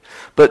involved.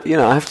 But,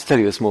 I have to tell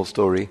you a small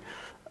story.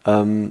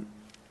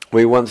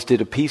 We once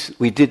did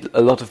we did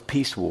a lot of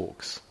peace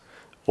walks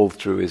all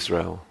through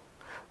Israel.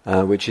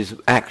 Which is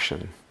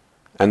action,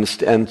 and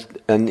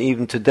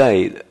even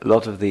today, a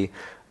lot of the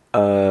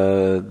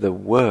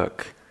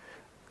work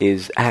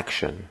is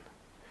action.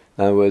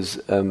 In other words,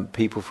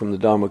 people from the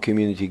Dharma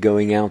community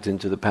going out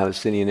into the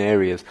Palestinian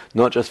areas,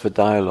 not just for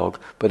dialogue,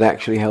 but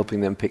actually helping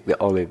them pick the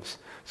olives,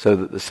 so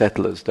that the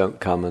settlers don't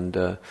come and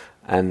are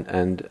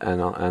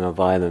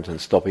violent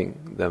and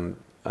stopping them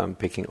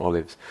picking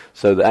olives.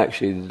 So that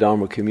actually the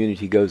Dharma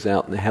community goes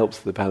out and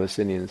helps the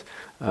Palestinians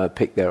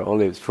pick their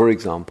olives, for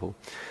example.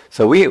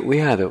 So we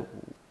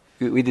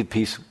did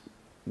peace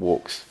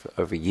walks for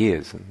over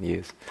years and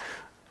years,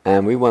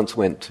 and we once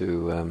went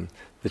to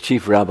the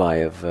chief rabbi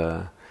of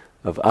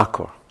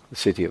Akko, the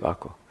city of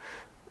Akko,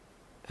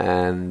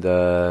 and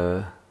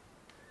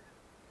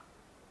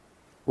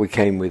we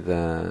came with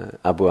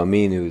Abu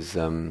Amin, who's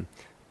a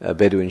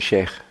Bedouin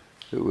sheikh,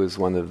 who was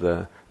one of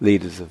the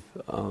leaders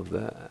of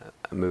the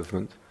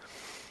movement,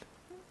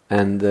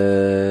 and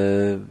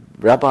the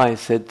rabbi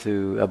said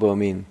to Abu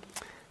Amin,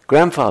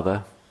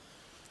 "Grandfather,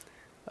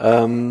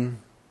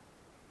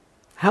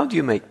 how do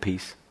you make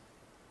peace?"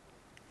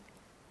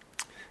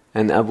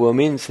 And Abu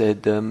Amin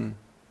said,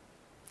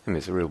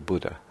 he's a real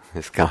Buddha,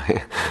 this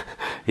guy.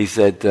 He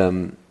said,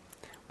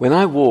 when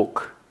I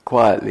walk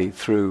quietly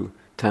through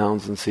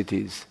towns and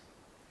cities,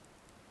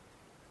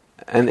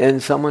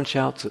 and someone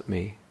shouts at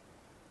me,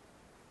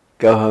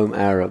 "Go home,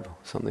 Arab,"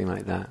 something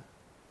like that,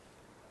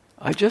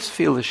 I just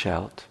feel the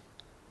shout.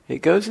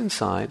 It goes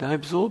inside, I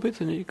absorb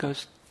it, and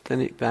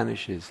then it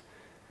vanishes.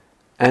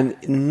 And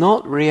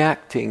not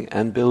reacting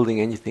and building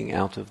anything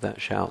out of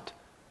that shout,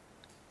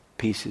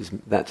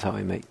 that's how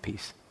I make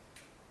peace.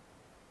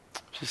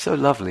 Which is so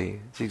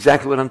lovely. It's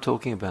exactly what I'm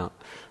talking about.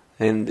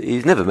 And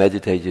he's never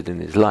meditated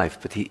in his life,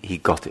 but he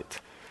got it.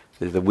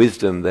 There's the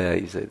wisdom there,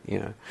 he said,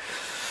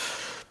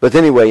 But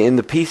anyway, in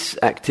the peace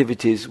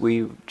activities,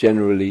 we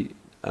generally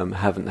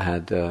haven't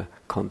had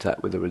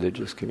contact with the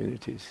religious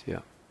communities,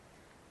 yeah.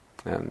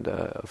 And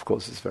of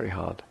course it's very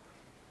hard.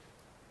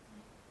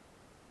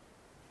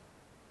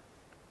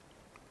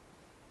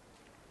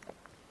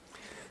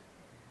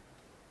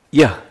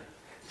 Yeah.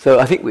 So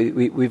I think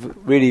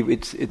we've really,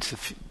 it's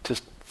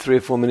just 3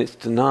 or 4 minutes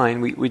to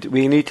 9.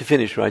 We need to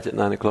finish right at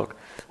 9 o'clock.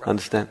 Roughly,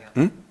 understand? Yeah.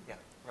 Hmm? Yeah,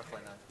 roughly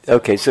 9.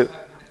 Okay, so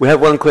we have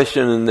one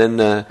question and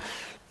then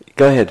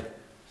go ahead.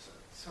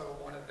 So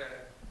one of the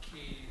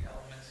key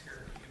elements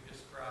here that you've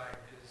described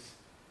is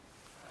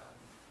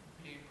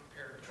being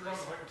prepared to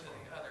listen to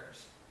the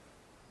others,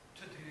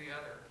 to do the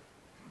other.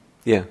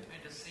 Yeah.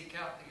 And to seek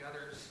out the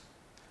other's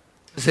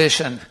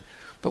position.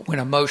 But when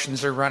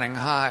emotions are running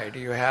high, do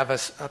you have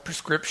a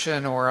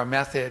prescription or a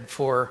method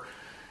for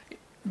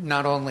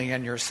not only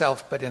in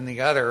yourself but in the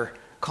other,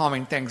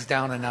 calming things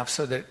down enough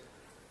so that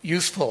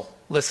useful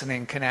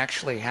listening can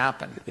actually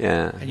happen?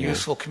 Yeah. And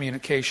useful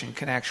communication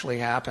can actually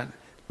happen.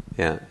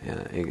 Yeah.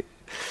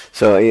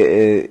 So,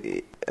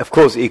 of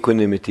course,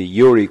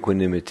 your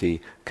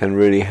equanimity can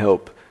really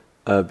help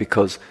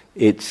because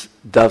it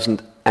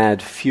doesn't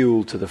add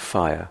fuel to the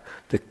fire.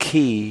 The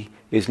key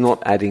is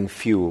not adding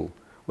fuel.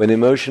 When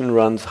emotion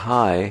runs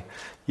high,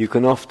 you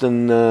can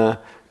often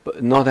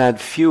not add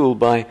fuel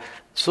by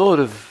sort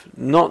of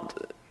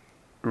not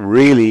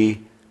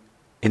really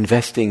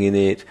investing in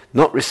it,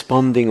 not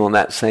responding on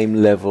that same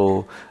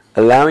level,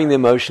 allowing the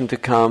emotion to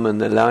come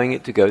and allowing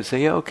it to go.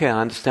 Say, yeah, okay, I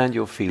understand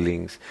your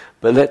feelings,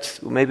 but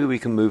maybe we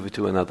can move it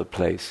to another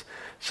place.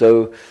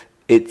 So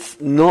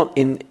it's not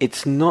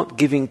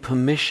giving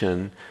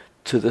permission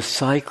to the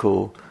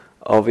cycle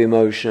of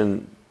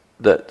emotion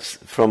that's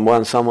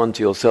from someone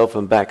to yourself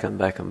and back and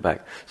back and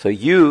back. So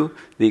the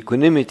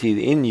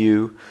equanimity in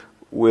you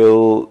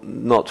will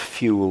not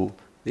fuel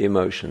the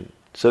emotion.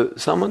 So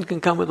someone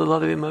can come with a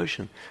lot of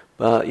emotion,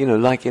 but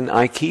like in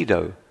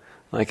Aikido,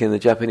 like in the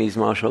Japanese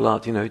martial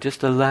art,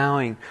 just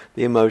allowing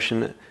the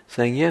emotion,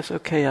 saying, yes,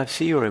 okay, I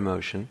see your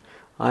emotion,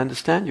 I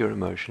understand your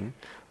emotion,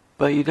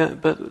 but you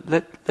don't. But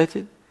let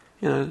it,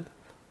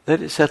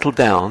 let it settle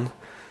down,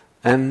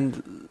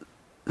 and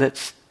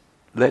let's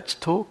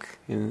talk.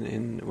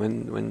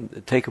 When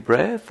take a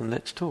breath and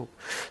let's talk.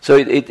 So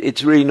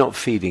it's really not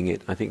feeding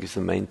it, I think, is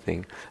the main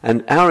thing.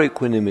 And our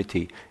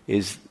equanimity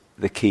is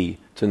the key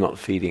to not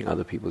feeding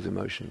other people's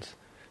emotions.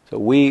 So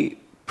we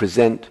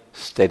present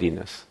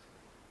steadiness.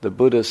 The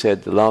Buddha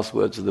said, the last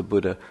words of the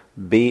Buddha,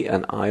 be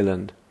an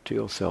island to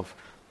yourself.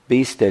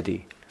 Be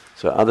steady.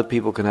 So other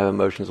people can have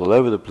emotions all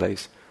over the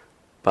place,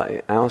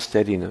 but our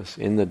steadiness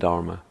in the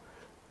Dharma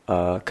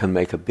can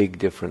make a big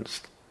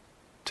difference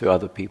to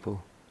other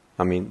people.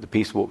 I mean, the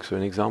peace walks are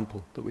an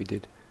example that we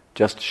did.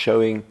 Just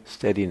showing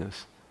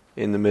steadiness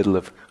in the middle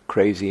of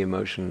crazy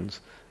emotions,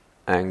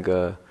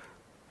 anger,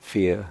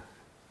 fear,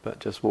 but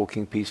just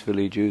walking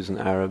peacefully, Jews and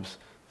Arabs,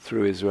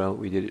 through Israel.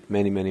 We did it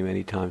many, many,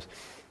 many times.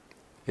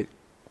 It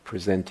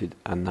presented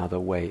another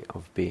way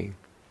of being.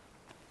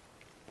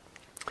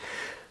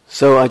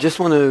 So I just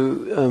want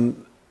to...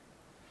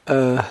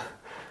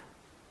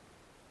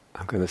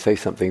 I'm going to say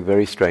something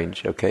very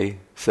strange, okay?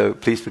 So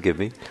please forgive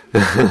me.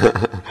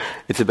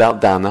 It's about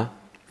dana.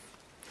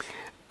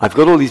 I've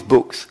got all these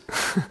books.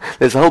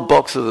 There's a whole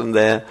box of them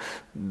there.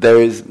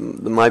 There is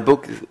my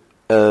book.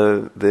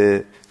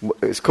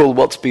 It's called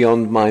What's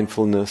Beyond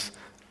Mindfulness,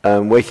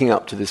 Waking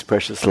Up to This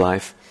Precious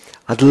Life.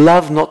 I'd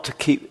love not to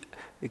keep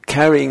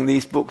carrying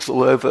these books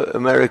all over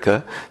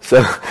America.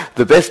 So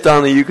the best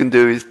dana you can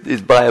do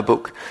is buy a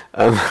book.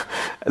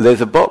 There's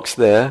a box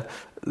there.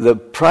 The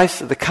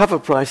cover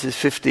price is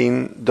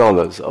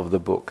 $15 of the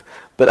book.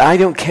 But I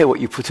don't care what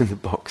you put in the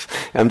box.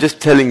 I'm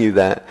just telling you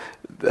that.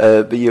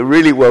 But you're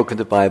really welcome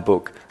to buy a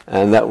book.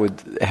 And that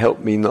would help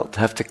me not to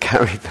have to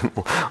carry them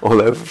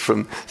all over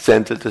from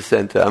center to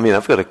center. I mean,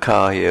 I've got a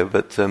car here,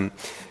 but I'm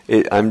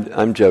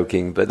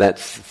joking. But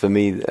that's, for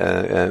me,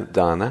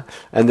 dana.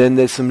 And then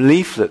there's some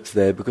leaflets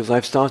there, because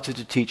I've started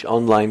to teach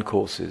online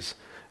courses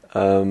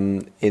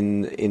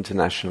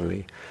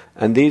internationally.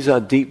 And these are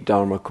deep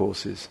Dharma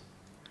courses.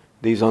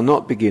 These are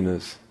not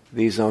beginners.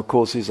 These are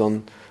courses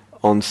on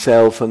on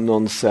self and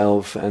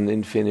non-self and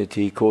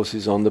infinity,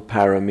 courses on the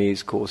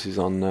paramis, courses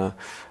on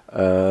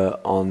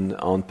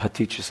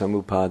paticca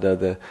samuppada,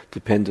 the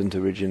dependent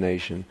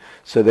origination.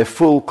 So they're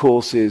full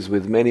courses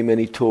with many,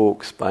 many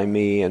talks by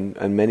me and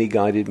many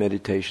guided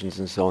meditations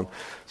and so on.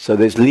 So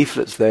there's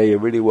leaflets there. You're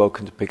really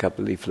welcome to pick up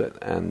a leaflet,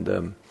 and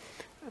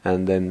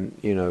then,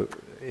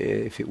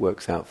 if it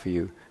works out for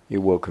you,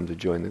 you're welcome to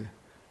join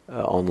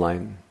the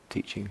online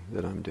teaching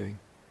that I'm doing.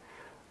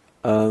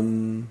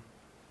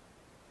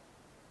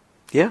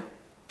 Yeah.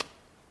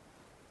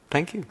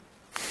 Thank you.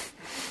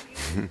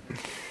 Do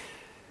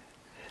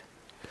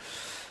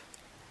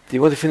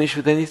you want to finish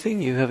with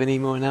anything? You have any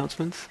more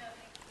announcements?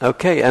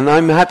 Okay, and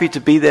I'm happy to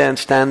be there and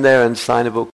stand there and sign a book.